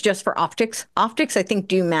 even if it's just for optics. Optics, I think,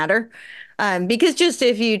 do matter. Because just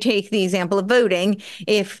if you take the example of voting,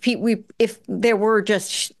 if there were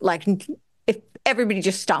just like if everybody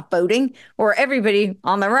just stopped voting, or everybody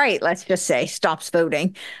on the right, let's just say, stops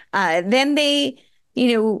voting, then they,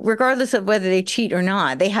 regardless of whether they cheat or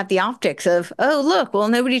not, they have the optics of, oh, look, well,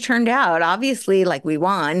 nobody turned out. Obviously, like, we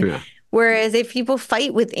won. Yeah. Whereas if people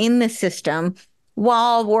fight within the system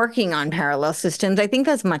while working on parallel systems, I think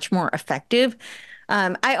that's much more effective.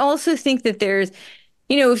 I also think that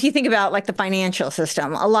if you think about like the financial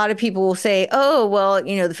system, a lot of people will say, oh, well,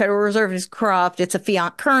 the Federal Reserve is corrupt. It's a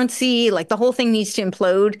fiat currency. Like, the whole thing needs to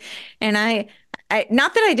implode. And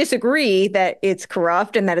not that I disagree that it's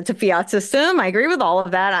corrupt and that it's a fiat system. I agree with all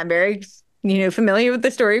of that. I'm very, familiar with the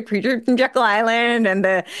story of Creature from Jekyll Island and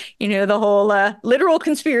the whole literal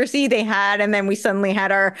conspiracy they had. And then we suddenly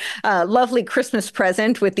had our lovely Christmas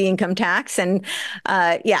present with the income tax. And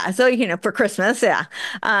so, for Christmas, yeah.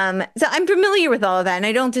 So I'm familiar with all of that, and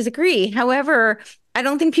I don't disagree. However, I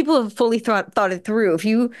don't think people have fully thought it through. If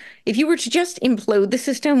you were to just implode the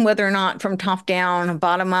system, whether or not from top down,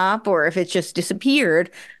 bottom up, or if it just disappeared,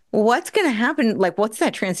 what's going to happen? Like, what's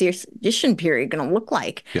that transition period going to look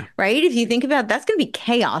like? Yeah. Right? If you think about it, that's going to be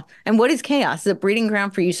chaos. And what is chaos? It's a breeding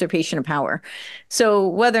ground for usurpation of power. So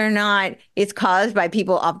whether or not it's caused by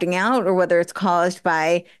people opting out, or whether it's caused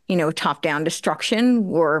by, top down destruction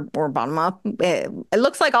or bottom up, it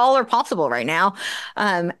looks like all are possible right now.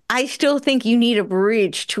 I still think you need a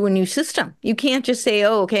bridge to a new system. You can't just say,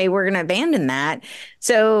 oh, okay, we're going to abandon that.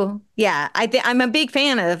 So yeah, I'm a big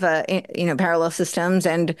fan of parallel systems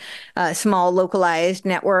and small localized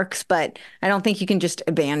networks, but I don't think you can just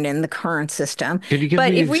abandon the current system. Can you give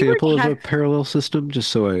But me an if we were example to of a have, parallel system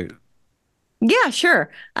just so I yeah,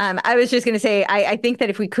 sure. I was just going to say, I think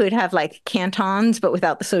that if we could have like cantons, but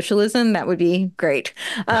without the socialism, that would be great.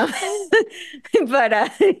 Um, but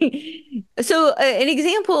an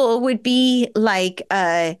example would be like,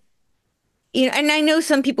 and I know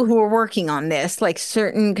some people who are working on this, like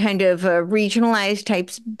certain kind of regionalized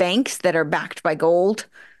types banks that are backed by gold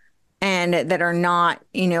and that are not,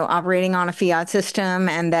 operating on a fiat system,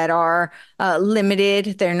 and that are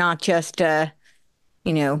limited. They're not just, you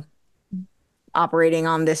know, operating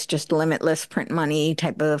on this just limitless print money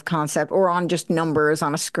type of concept, or on just numbers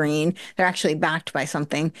on a screen. They're actually backed by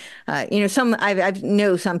something. I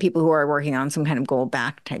know some people who are working on some kind of gold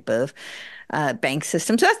backed type of bank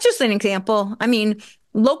system. So that's just an example. I mean,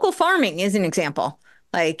 local farming is an example.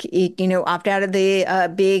 Like, opt out of the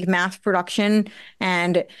big mass production.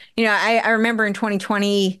 And, I remember in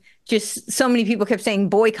 2020, just so many people kept saying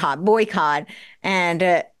boycott, boycott.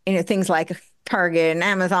 And, things like Target and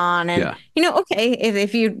Amazon. And, yeah. Okay,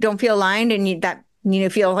 if you don't feel aligned and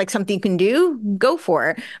feel like something you can do, go for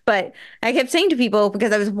it. But I kept saying to people,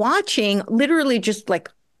 because I was watching literally just like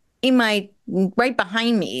right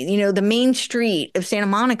behind me, the main street of Santa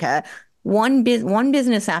Monica, one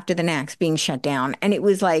business after the next being shut down. And it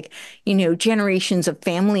was like, generations of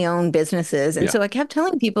family-owned businesses. And Yeah. so I kept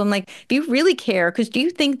telling people, I'm like, do you really care? Because do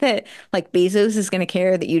you think that like Bezos is going to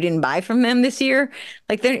care that you didn't buy from them this year?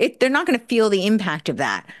 Like, they're not going to feel the impact of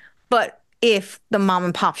that. But if the mom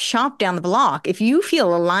and pop shop down the block, if you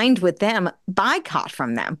feel aligned with them, boycott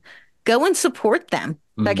from them, go and support them.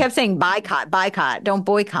 I kept saying boycott, boycott, don't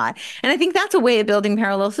boycott. And I think that's a way of building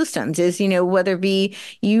parallel systems is, whether it be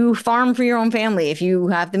you farm for your own family, if you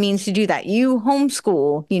have the means to do that, you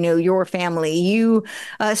homeschool, your family, you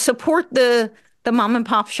support the mom and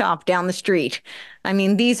pop shop down the street. I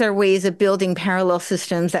mean, these are ways of building parallel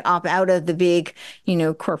systems that opt out of the big,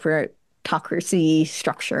 corporatocracy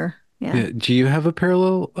structure. Yeah. Yeah. Do you have a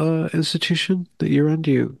parallel institution that you run?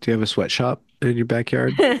 Do you have a sweatshop in your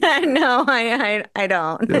backyard? No, I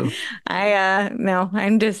don't. No. No,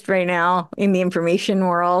 I'm just right now in the information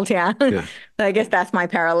world. Yeah. Yeah. I guess that's my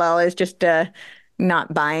parallel, is just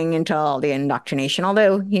not buying into all the indoctrination.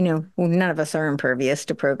 Although, none of us are impervious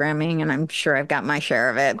to programming, and I'm sure I've got my share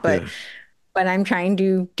of it, but Yeah. I'm trying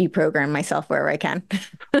to deprogram myself wherever I can.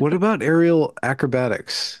 What about aerial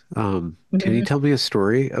acrobatics? Can you Mhm. tell me a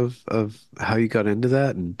story of how you got into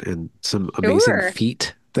that and some amazing Sure.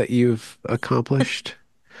 feat that you've accomplished?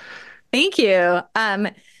 Thank you.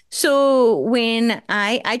 So when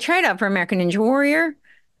I tried out for American Ninja Warrior,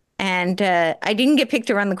 and I didn't get picked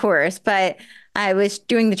to run the course, but I was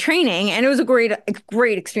doing the training, and it was a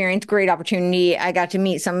great experience, great opportunity. I got to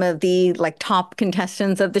meet some of the like top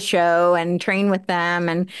contestants of the show and train with them,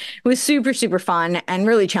 and it was super, super fun and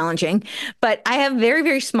really challenging. But I have very,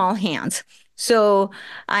 very small hands. So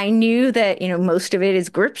I knew that, most of it is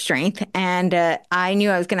grip strength, and I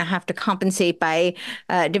knew I was going to have to compensate by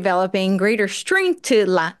developing greater strength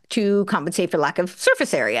to compensate for lack of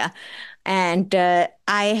surface area. And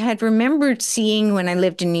I had remembered seeing when I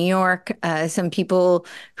lived in New York some people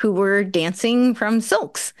who were dancing from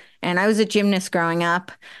silks. And I was a gymnast growing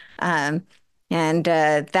up. Um, and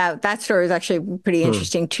that story was actually pretty Huh.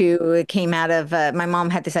 interesting too. It came out of my mom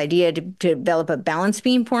had this idea to develop a balance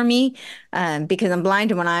beam for me because I'm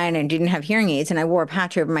blind in one eye and I didn't have hearing aids, and I wore a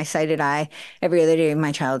patch over my sighted eye every other day of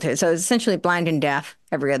my childhood. So I was essentially blind and deaf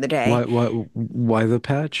every other day. Why the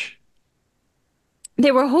patch?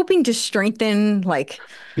 They were hoping to strengthen like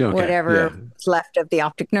Yeah, okay. whatever Yeah. was left of the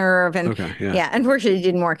optic nerve. And Okay. Yeah. yeah, unfortunately, it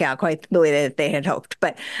didn't work out quite the way that they had hoped.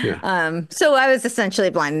 But Yeah. so I was essentially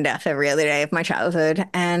blind and deaf every other day of my childhood.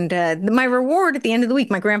 And my reward at the end of the week,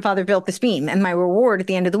 my grandfather built this beam, and my reward at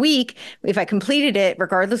the end of the week, if I completed it,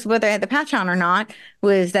 regardless of whether I had the patch on or not,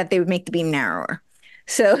 was that they would make the beam narrower.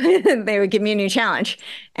 So they would give me a new challenge.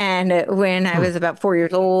 And when I Huh. was about 4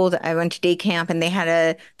 years old, I went to day camp, and they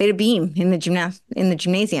had a beam in the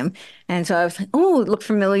gymnasium. And so I was like, oh, it looked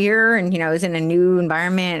familiar. And, I was in a new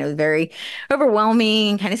environment. It was very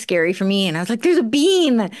overwhelming, kind of scary for me. And I was like, there's a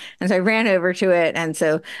beam. And so I ran over to it. And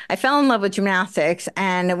so I fell in love with gymnastics.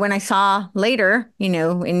 And when I saw later,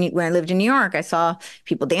 when I lived in New York, I saw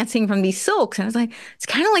people dancing from these silks. And I was like, it's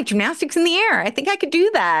kind of like gymnastics in the air. I think I could do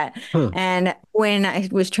that. Huh. And when I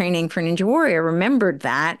was training for Ninja Warrior, I remembered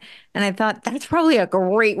that. And I thought that's probably a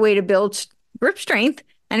great way to build grip strength,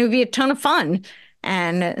 and it would be a ton of fun.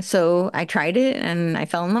 And so I tried it and I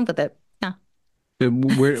fell in love with it. Yeah.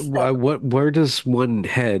 And So where does one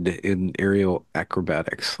head in aerial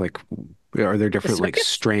acrobatics? Like, are there the different like circus,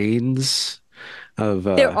 strains of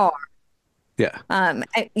there are. yeah.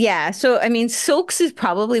 Yeah. So, I mean, silks is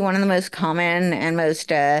probably one of the most common and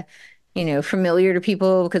most, familiar to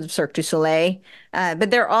people because of Cirque du Soleil.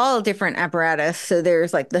 But they're all different apparatus. So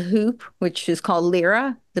there's like the hoop, which is called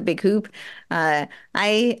lyra, the big hoop.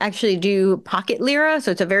 I actually do pocket lyra,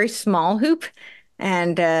 so it's a very small hoop,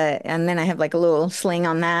 and then I have like a little sling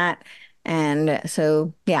on that. And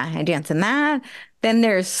so, yeah, I dance in that. Then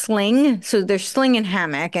there's sling. So there's sling and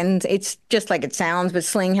hammock, and it's just like it sounds, but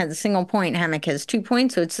sling has a single point, hammock has 2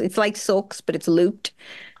 points. So it's like silks, but it's looped,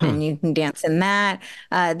 Huh. and you can dance in that.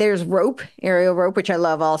 There's rope, aerial rope, which I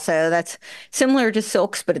love also. That's similar to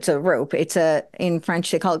silks, but it's a rope. In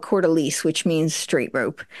French, they call it cordelice, which means straight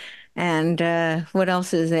rope. And what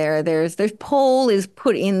else is there? There's pole is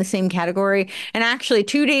put in the same category. And actually,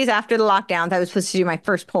 2 days after the lockdowns, I was supposed to do my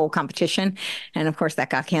first pole competition, and of course that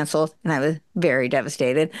got canceled, and I was very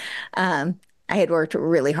devastated. I had worked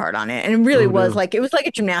really hard on it, and it really Oh was no. like it was like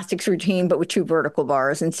a gymnastics routine, but with two vertical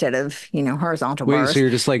bars instead of horizontal Wait, so bars. you're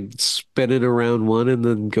just like spinning around one and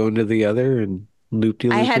then going to the other and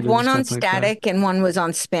I loop-de-looping had and one on stuff like that? static and one was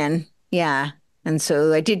on spin. Yeah. And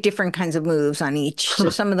so I did different kinds of moves on each. So Huh.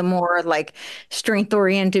 some of the more like strength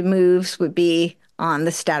oriented moves would be on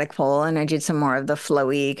the static pole, and I did some more of the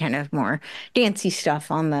flowy, kind of more dancey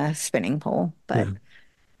stuff on the spinning pole. Yeah. But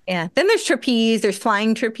yeah, then there's trapeze, there's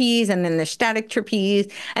flying trapeze, and then there's static trapeze.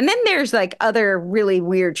 And then there's like other really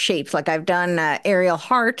weird shapes. Like I've done aerial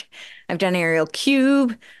heart, I've done aerial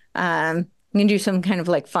cube. You can do some kind of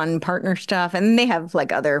like fun partner stuff. And they have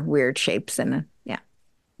like other weird shapes. And yeah,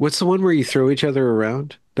 What's the one where you throw each other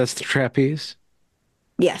around? That's the trapeze.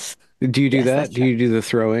 yes, Do you do yes, that? that's Do right. you do the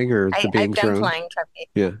throwing or the I've being done thrown? flying trapeze.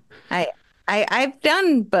 Yeah. I, I've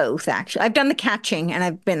done both actually. I've done the catching and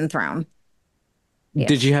I've been thrown.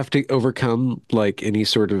 Did Yes. you have to overcome like any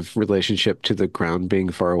sort of relationship to the ground being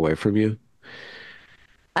far away from you?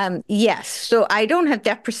 Yes. So I don't have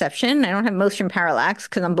depth perception. I don't have motion parallax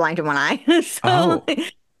because I'm blind in one eye. So Oh,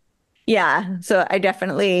 yeah, so I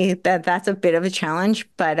definitely that's a bit of a challenge,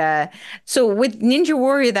 but so with Ninja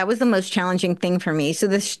Warrior that was the most challenging thing for me. So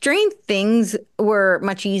the strength things were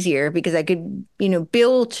much easier because I could,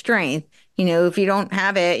 build strength. If you don't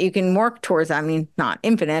have it, you can work towards, I mean, not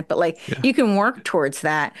infinite, but like yeah. you can work towards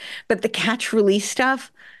that. But the catch release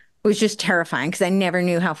stuff was just terrifying because I never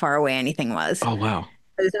knew how far away anything was. Oh, wow.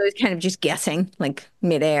 I was always kind of just guessing, like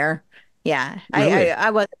midair. Yeah, Really? I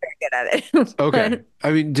wasn't very good at it, Okay. but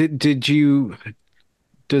I mean,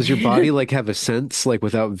 does your body like have a sense like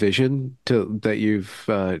without vision to that you've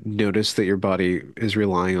noticed that your body is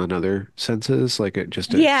relying on other senses like it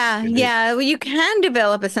just a yeah, innate yeah. Well, you can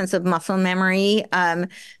develop a sense of muscle memory.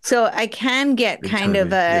 So I can get and kind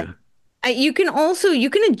of timing? a Yeah. You can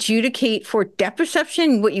adjudicate for depth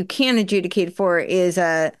perception. What you can adjudicate for is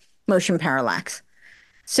motion parallax.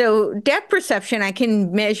 So depth perception, I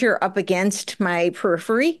can measure up against my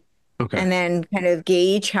periphery Okay. and then kind of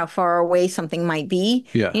gauge how far away something might be.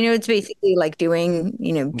 Yeah. It's basically like doing,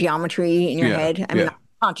 geometry in your Yeah. head. I mean, Yeah. not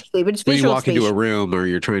consciously, but it's When you visual walk into a spatial. room or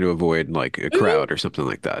you're trying to avoid like a Mhm. crowd or something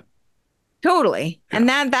like that. Totally. Yeah. And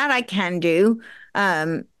that I can do.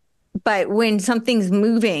 Um, but when something's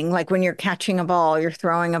moving, like when you're catching a ball, you're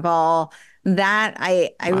throwing a ball, that I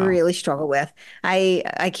Wow. really struggle with.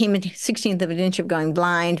 I came in 16th of an inch of going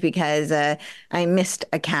blind because I missed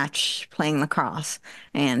a catch playing lacrosse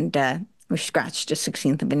and was scratched a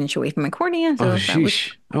 16th of an inch away from my cornea. Oh, So that was,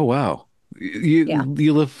 sheesh. Oh, wow. yeah.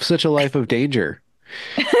 You live such a life of danger.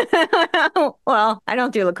 Well, I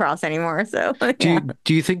don't do lacrosse anymore, so Do yeah.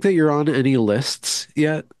 you think that you're on any lists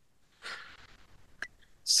yet?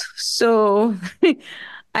 So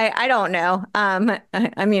I don't know.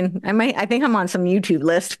 I mean, I think I'm on some YouTube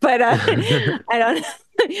list, but I don't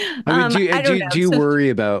I mean, I don't know. do you So worry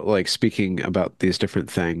about like speaking about these different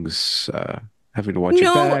things, having to watch your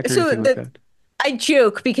no, back or so anything like the that? I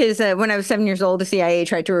joke because when I was 7 years old, the CIA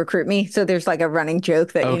tried to recruit me. So there's like a running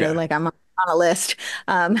joke that, Okay. like I'm on a list.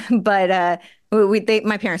 But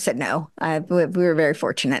my parents said no. We were very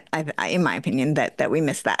fortunate, in my opinion, that we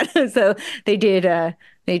missed that. So they did,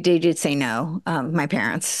 they did say no, my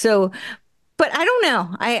parents. So, but I don't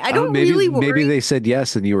know. I don't really Maybe worry. they said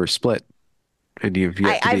yes and you were split and you've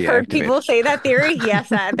yet to I've be heard people activated. say that theory. Yes,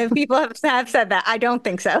 that people have said that. I don't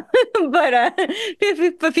think so, but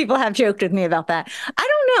but people have joked with me about that. I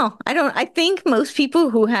don't know. I think most people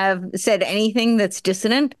who have said anything that's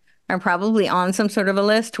dissonant are probably on some sort of a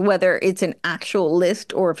list, whether it's an actual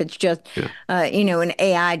list or if it's just, Yeah. an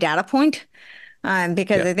AI data point.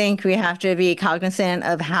 Because Yeah. I think we have to be cognizant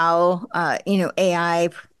of how, AI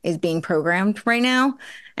is being programmed right now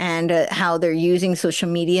and how they're using social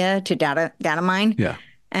media to data mine. Yeah.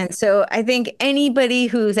 And so I think anybody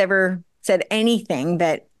who's ever said anything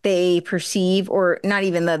that they perceive, or not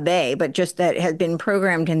even the they, but just that has been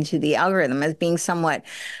programmed into the algorithm as being somewhat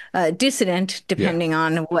dissident, Yeah. depending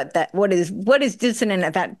on what is dissonant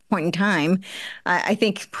at that point in time. I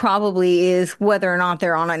think probably is whether or not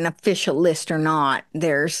they're on an official list or not.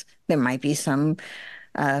 There might be some,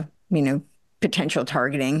 uh, you know, potential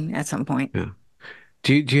targeting at some point. Yeah.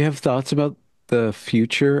 Do you have thoughts about the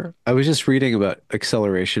future? I was just reading about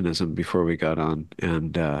accelerationism before we got on,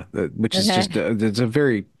 and which is Okay.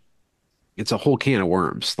 just it's a whole can of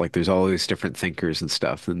worms. Like there's all these different thinkers and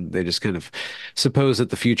stuff, and they just kind of suppose that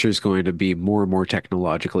the future is going to be more and more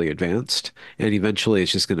technologically advanced, and eventually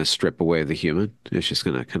it's just going to strip away the human. It's just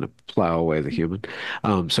going to kind of plow away the human.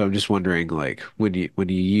 So I'm just wondering, like, when you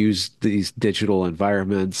use these digital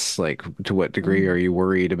environments, like, to what degree are Mhm. you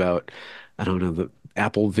worried about, I don't know, the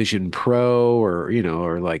Apple Vision Pro or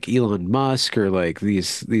or like Elon Musk or like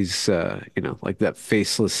these like that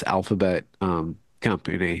faceless alphabet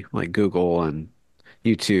company like Google and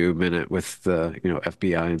YouTube in it with the,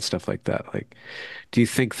 FBI and stuff like that. Like, do you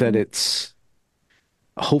think that it's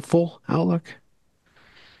a hopeful outlook?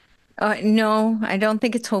 No, I don't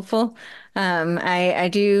think it's hopeful. I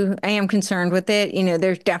am concerned with it.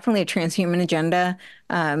 There's definitely a transhuman agenda.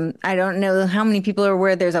 I don't know how many people are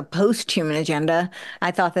aware there's a post-human agenda. I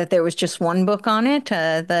thought that there was just one book on it,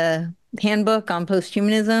 the handbook on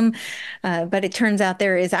post-humanism, but it turns out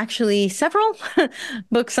there is actually several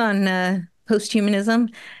books on post-humanism,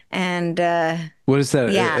 and What is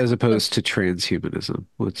that yeah. as opposed to transhumanism?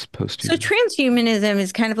 What's So post-human? transhumanism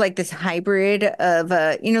is kind of like this hybrid of,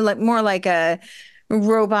 like more like a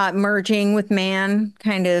robot merging with man,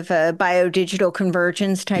 kind of a biodigital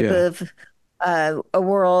convergence type Yeah, of a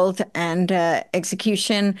world and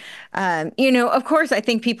execution. Of course, I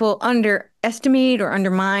think people underestimate or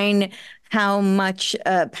undermine how much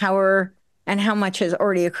power and how much has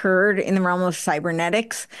already occurred in the realm of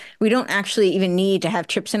cybernetics. We don't actually even need to have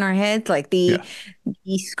chips in our heads. Like yeah,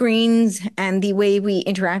 the screens and the way we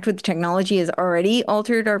interact with technology has already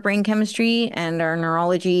altered our brain chemistry and our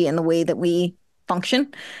neurology and the way that we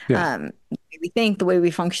function, yeah. the way we think, the way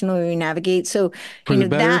we function, the way we navigate. So, For the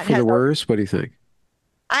better, that for the has, worse, what do you think?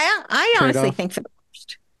 I honestly Trade-off? think for the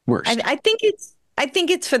worst. Worst. I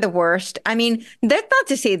think it's for the worst. I mean, that's not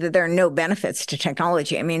to say that there are no benefits to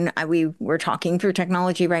technology. I mean, we're talking through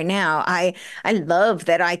technology right now. I love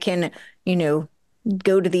that I can,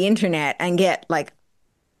 go to the internet and get like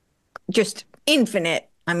just infinite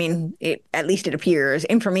I mean, at least it appears,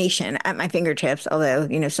 information at my fingertips, although,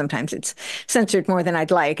 sometimes it's censored more than I'd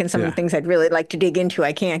like. And some of the Yeah. things I'd really like to dig into,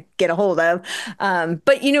 I can't get a hold of.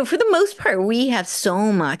 But, for the most part, we have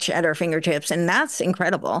so much at our fingertips, and that's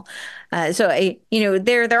incredible.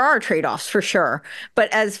 There are trade-offs for sure.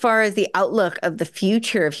 But as far as the outlook of the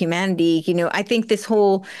future of humanity, I think this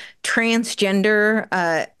whole transgender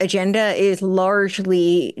agenda is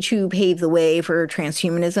largely to pave the way for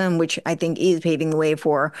transhumanism, which I think is paving the way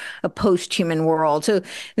for a post-human world. So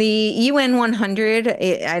the UN 100,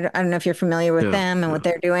 I don't know if you're familiar with Yeah. them and what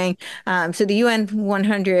Yeah. they're doing. So the UN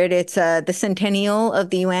 100, it's the centennial of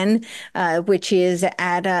the UN, which is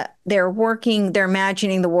they're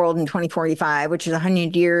imagining the world in 2045, which is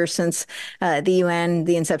 100 years since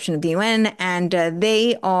the inception of the UN. And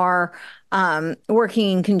they are working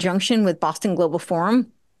in conjunction with Boston Global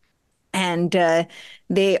Forum. And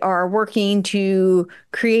they are working to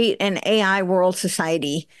create an AI world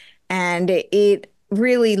society. And it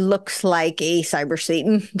really looks like a cyber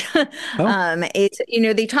Satan. Oh,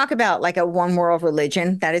 They talk about like a one world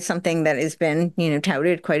religion. That is something that has been,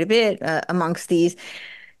 touted quite a bit amongst these,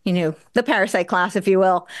 the parasite class, if you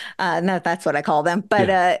will. That's what I call them. But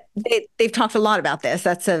yeah. they've talked a lot about this.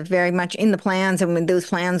 That's very much in the plans. And when those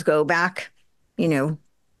plans go back, you know,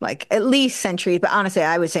 like at least centuries, but honestly,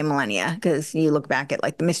 I would say millennia, because you look back at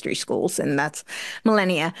like the mystery schools and that's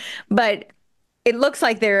millennia. But it looks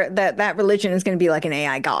like that religion is going to be like an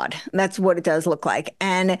AI god. That's what it does look like.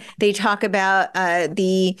 And they talk about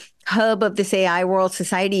the hub of this AI world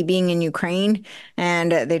society being in Ukraine,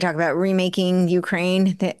 and they talk about remaking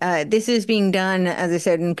Ukraine. This is being done, as I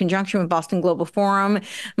said, in conjunction with Boston Global Forum.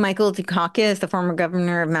 Michael Dukakis, the former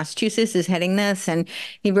governor of Massachusetts, is heading this, and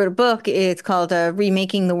he wrote a book. It's called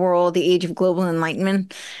 "Remaking the World: The Age of Global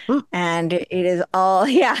Enlightenment." Huh. And it is all,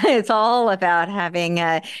 yeah, it's all about having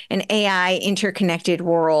an AI interconnected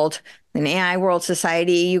world, an AI world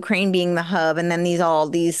society, Ukraine being the hub, and then these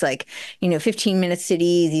like, 15-minute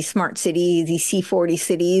cities, these smart cities, these C40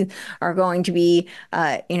 cities are going to be,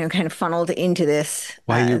 kind of funneled into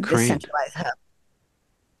Why this Ukraine? centralized hub.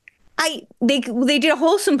 They did a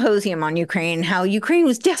whole symposium on Ukraine, how Ukraine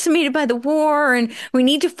was decimated by the war, and we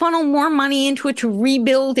need to funnel more money into it to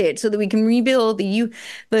rebuild it so that we can rebuild the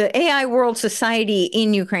AI world society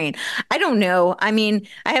in Ukraine. I don't know. I mean,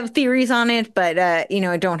 I have theories on it, but I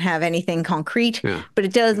don't have anything concrete. Yeah. But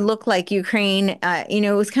it does look like Ukraine,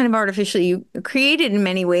 it was kind of artificially created in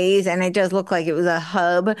many ways, and it does look like it was a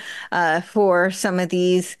hub for some of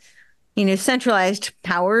these centralized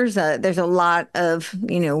powers. There's a lot of,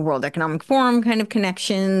 World Economic Forum kind of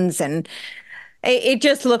connections, and it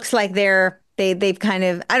just looks like they've kind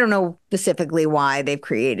of, I don't know specifically why they've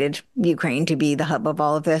created Ukraine to be the hub of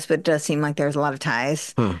all of this, but it does seem like there's a lot of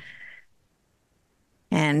ties. Huh.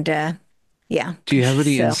 And yeah, Do you have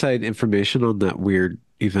any so inside information on that weird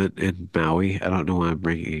event in Maui? I don't know why I'm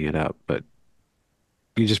bringing it up, but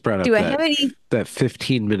you just brought up do I have any? that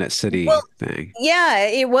 15-minute Well, city thing. yeah,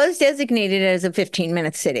 it was designated as a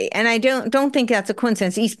 15-minute city, and I don't think that's a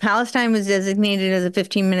coincidence. East Palestine was designated as a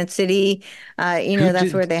 15-minute city.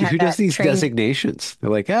 That's where they had Who does that these train. designations? They're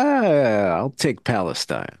like, I'll take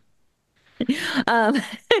Palestine. Um,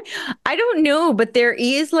 I don't know, but there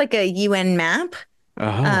is like a UN map Oh,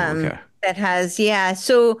 okay. that has, yeah.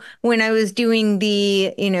 So when I was doing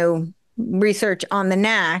the, research on the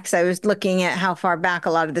NACs, I was looking at how far back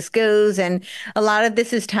a lot of this goes, and a lot of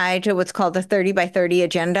this is tied to what's called the 30 by 30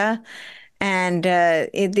 agenda. And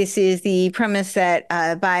this is the premise that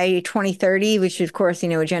by 2030, which is, of course,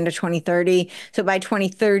 Agenda 2030. So by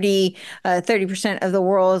 2030, 30% of the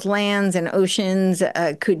world's lands and oceans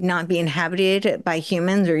could not be inhabited by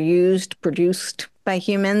humans or produced by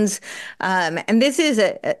humans. And this is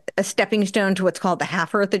a stepping stone to what's called the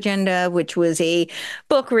Half Earth Agenda, which was a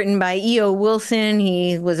book written by E.O. Wilson.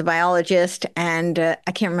 He was a biologist, and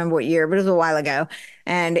I can't remember what year, but it was a while ago.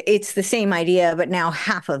 And it's the same idea, but now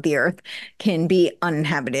half of the Earth can be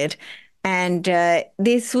uninhabited. And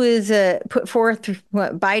this was put forth the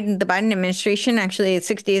Biden administration. Actually,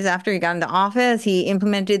 6 days after he got into office, he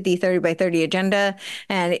implemented the 30 by 30 agenda,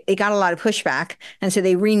 and it got a lot of pushback. And so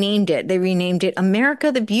they renamed it. They renamed it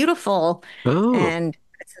America the Beautiful, Oh, and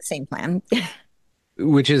it's the same plan.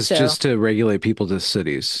 which is So just to regulate people to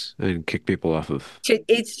cities and kick people off of.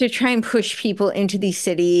 it's to try and push people into these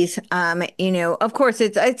cities. Of course,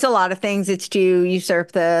 it's a lot of things. It's to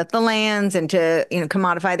usurp the lands and to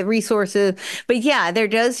commodify the resources. But yeah, there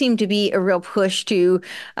does seem to be a real push to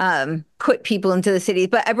put people into the cities.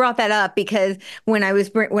 But I brought that up because when I was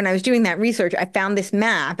doing that research, I found this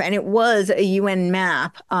map, and it was a UN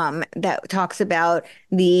map that talks about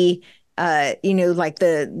the like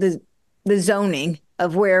the zoning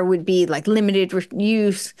of where would be like limited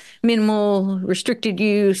use, minimal restricted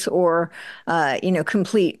use, or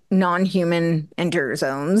complete non-human enter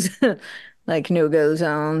zones, like no-go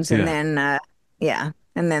zones. And Yeah. then yeah.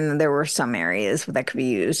 And then there were some areas that could be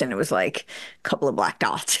used, and it was like a couple of black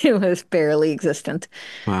dots. It was barely existent.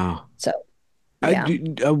 Wow. So yeah.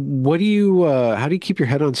 What do you, how do you keep your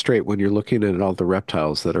head on straight when you're looking at all the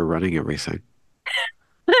reptiles that are running everything?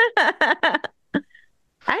 I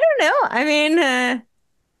don't know. I mean,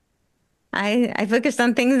 I focused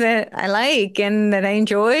on things that I like and that I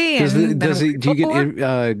enjoy and that I'm Do you grateful get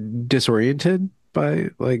for. disoriented by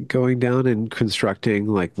like going down and constructing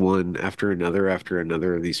like one after another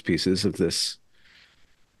of these pieces of this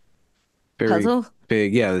very Puzzle.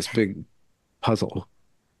 big, yeah, this big puzzle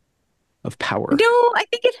of power. No, I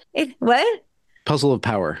think it what? Puzzle of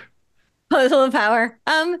power. Puzzle of power.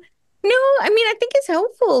 No, I mean I think it's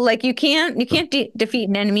helpful. Like you Huh. can't defeat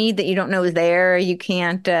an enemy that you don't know is there. You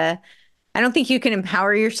can't I don't think you can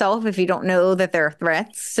empower yourself if you don't know that there are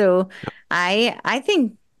threats. So I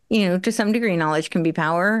think, to some degree knowledge can be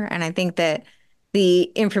power, and I think that the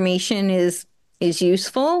information is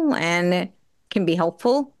useful and can be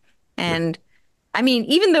helpful. Yeah. And I mean,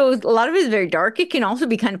 even though a lot of it is very dark, it can also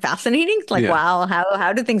be kind of fascinating. It's like, Yeah. wow,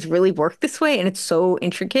 how do things really work this way? And it's so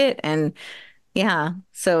intricate and yeah.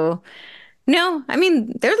 So no, I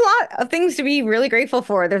mean, there's a lot of things to be really grateful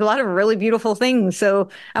for. There's a lot of really beautiful things. So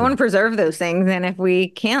I want Yeah. to preserve those things. And if we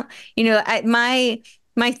can't,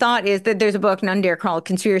 my thought is that there's a book, None Dare Call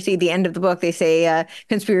Conspiracy. At the end of the book, they say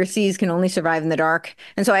conspiracies can only survive in the dark.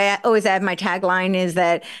 And so I always add my tagline is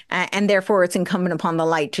that, and therefore it's incumbent upon the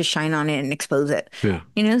light to shine on it and expose it. Yeah.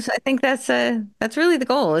 So I think that's really the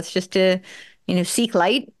goal. It's just to, seek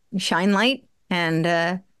light, shine light,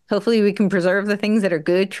 and hopefully we can preserve the things that are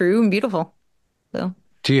good, true, and beautiful. So,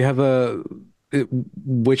 Do you have it-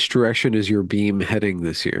 which direction is your beam heading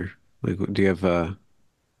this year? Like, do you have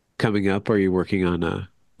coming up? Are you working on a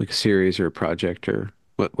like a series or a project or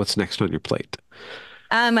what's next on your plate?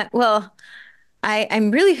 well,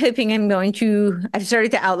 I'm really hoping I've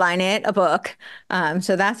started to outline a book.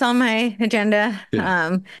 So that's on my agenda.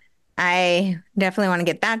 Yeah. I definitely want to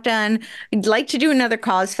get that done. I'd like to do another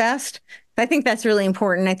cause fest. I think that's really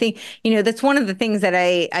important. I think, that's one of the things that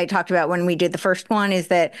I talked about when we did the first one is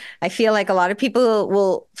that I feel like a lot of people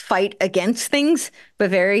will fight against things, but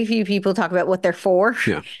very few people talk about what they're for.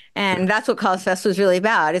 Yeah. Yeah. And that's what Cause Fest was really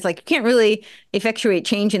about. It's like you can't really effectuate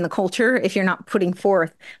change in the culture if you're not putting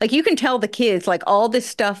forth. Like you can tell the kids like all this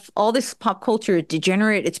stuff, all this pop culture is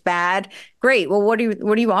degenerate, it's bad. Great. Well, what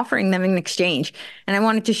are you offering them in exchange? And I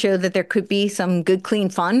wanted to show that there could be some good, clean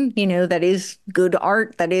fun, that is good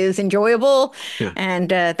art, that is enjoyable, Yeah. and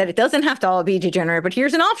that it doesn't have to all be degenerate, but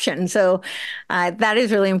here's an option. So that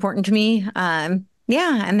is really important to me.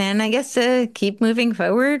 Yeah. And then I guess keep moving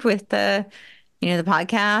forward with the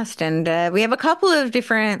podcast. And we have a couple of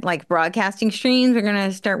different like broadcasting streams we're going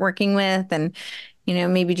to start working with and,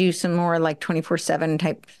 maybe do some more like 24/7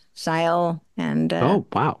 type style. And Oh,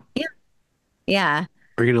 wow. yeah, yeah.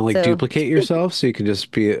 Are you gonna like So duplicate yourself so you can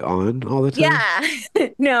just be on all the time? yeah,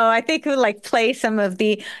 no, I think we'll like play some of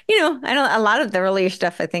I don't, a lot of the earlier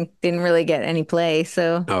stuff I think didn't really get any play.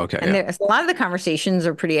 So, Oh, okay. and Yeah. there's a lot of the conversations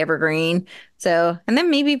are pretty evergreen. So, and then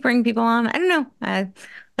maybe bring people on. I don't know. I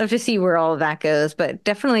love to see where all of that goes, but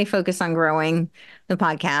definitely focus on growing the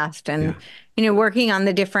podcast and, Yeah. working on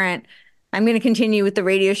the different. I'm going to continue with the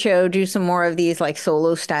radio show, do some more of these like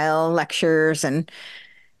solo style lectures and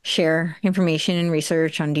share information and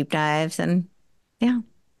research on deep dives. And yeah.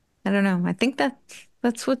 I don't know. I think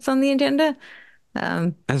that's what's on the agenda. Has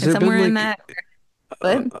And there been somewhere in like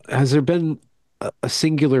that, but has there been a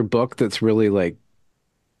singular book that's really like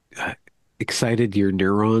uh, excited your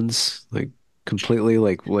neurons like completely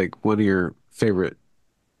like one of your favorite?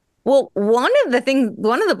 well, one of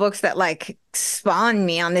the books that like spawned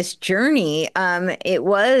me on this journey, it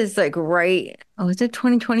was like was it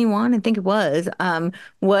 2021? I think it was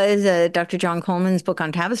Dr. John Coleman's book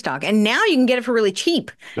on Tavistock, and now you can get it for really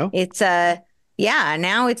cheap. No. It's yeah,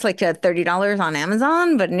 now it's like $30 on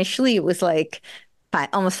Amazon, but initially it was like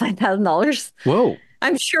almost $5,000. Whoa.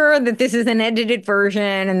 I'm sure that this is an edited version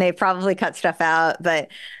and they probably cut stuff out, but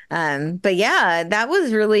yeah, that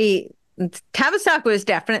was really Tavistock was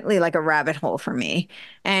definitely like a rabbit hole for me.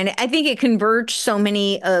 And I think it converged so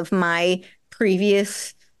many of my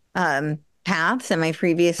previous paths and my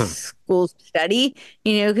previous Huh. schools of study,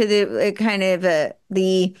 because it kind of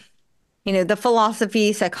the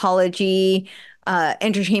philosophy, psychology,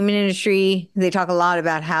 entertainment industry, they talk a lot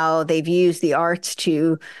about how they've used the arts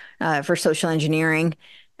for social engineering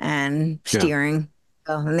and Yeah. steering.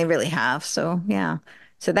 And they really have. So yeah.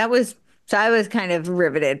 So that was So I was kind of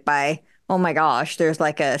riveted by, oh my gosh, there's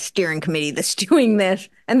like a steering committee that's doing this.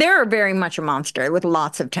 And they're very much a monster with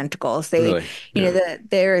lots of tentacles. Really? Yeah.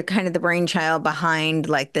 They're kind of the brainchild behind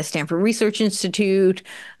like the Stanford Research Institute,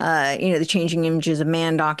 the Changing Images of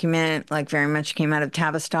Man document, like very much came out of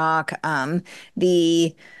Tavistock.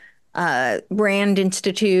 The Brand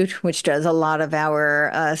Institute, which does a lot of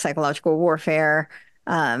our psychological warfare,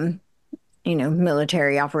 um,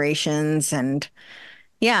 military operations, and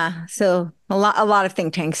yeah, so a lot of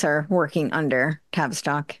think tanks are working under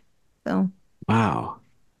Tavistock. So Wow.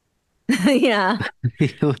 yeah,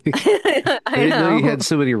 Like, I I didn't know you had know.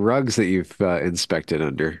 so many rugs that you've inspected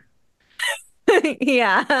under.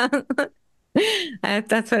 Yeah.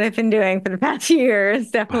 That's what I've been doing for the past few years.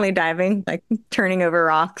 Wow. Definitely diving, like turning over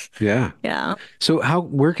rocks. Yeah. Yeah. So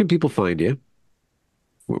where can people find you?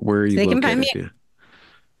 Where are So you they can find me located?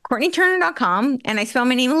 Yeah. CourtenayTurner.com, and I spell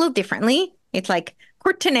my name a little differently. It's like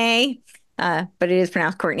Courtenay, but it is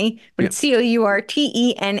pronounced Courtney, but Yeah. it's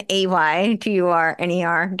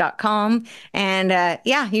COURTENAY.com. And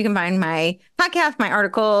yeah, you can find my podcast, my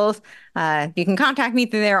articles. You can contact me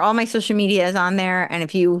through there. All my social media is on there. And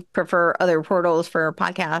if you prefer other portals for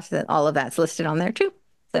podcasts, that all of that's listed on there too.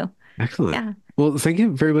 So Excellent. yeah. Well, thank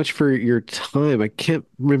you very much for your time. I can't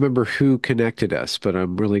remember who connected us, but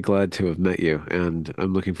I'm really glad to have met you, and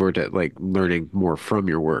I'm looking forward to like learning more from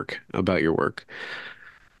your work, about your work.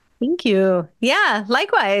 Thank you. Yeah,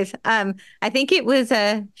 likewise. I think it was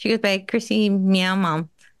she goes by Chrissy Meow Mom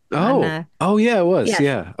on Oh yeah, it was. yes.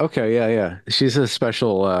 Yeah. Okay, yeah, yeah. She's a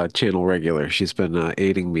special channel regular. She's been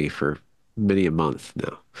aiding me for many a month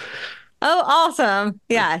now. Oh, awesome.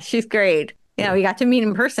 Yeah. Yeah, she's great. Yeah, Yeah. we got to meet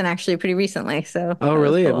in person actually pretty recently, so Oh, that was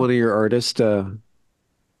really? At one cool. of your artist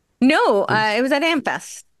No, things? it was at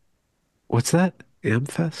AmFest. What's that?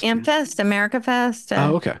 Amfest? Yeah. AmFest, America Fest.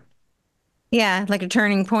 Oh, okay. Yeah, like a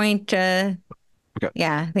turning point. Okay.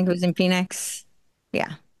 Yeah, I think it was in Phoenix.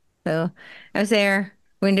 Yeah. So I was there.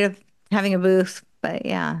 We ended up having a booth, but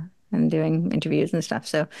yeah, and doing interviews and stuff.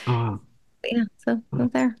 So Oh, but yeah, so I well,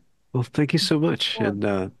 was there. well, thank you so much, Cool.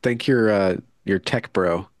 and thank your tech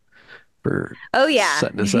bro for Oh yeah,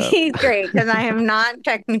 setting us up. he's great because I am not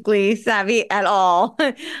technically savvy at all.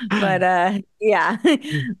 But yeah.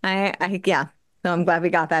 Yeah. So I'm glad we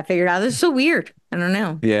got that figured out. This is so weird. I don't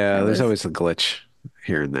know. Yeah, That there's was always a glitch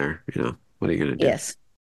here and there, you know. What are you gonna do? yes.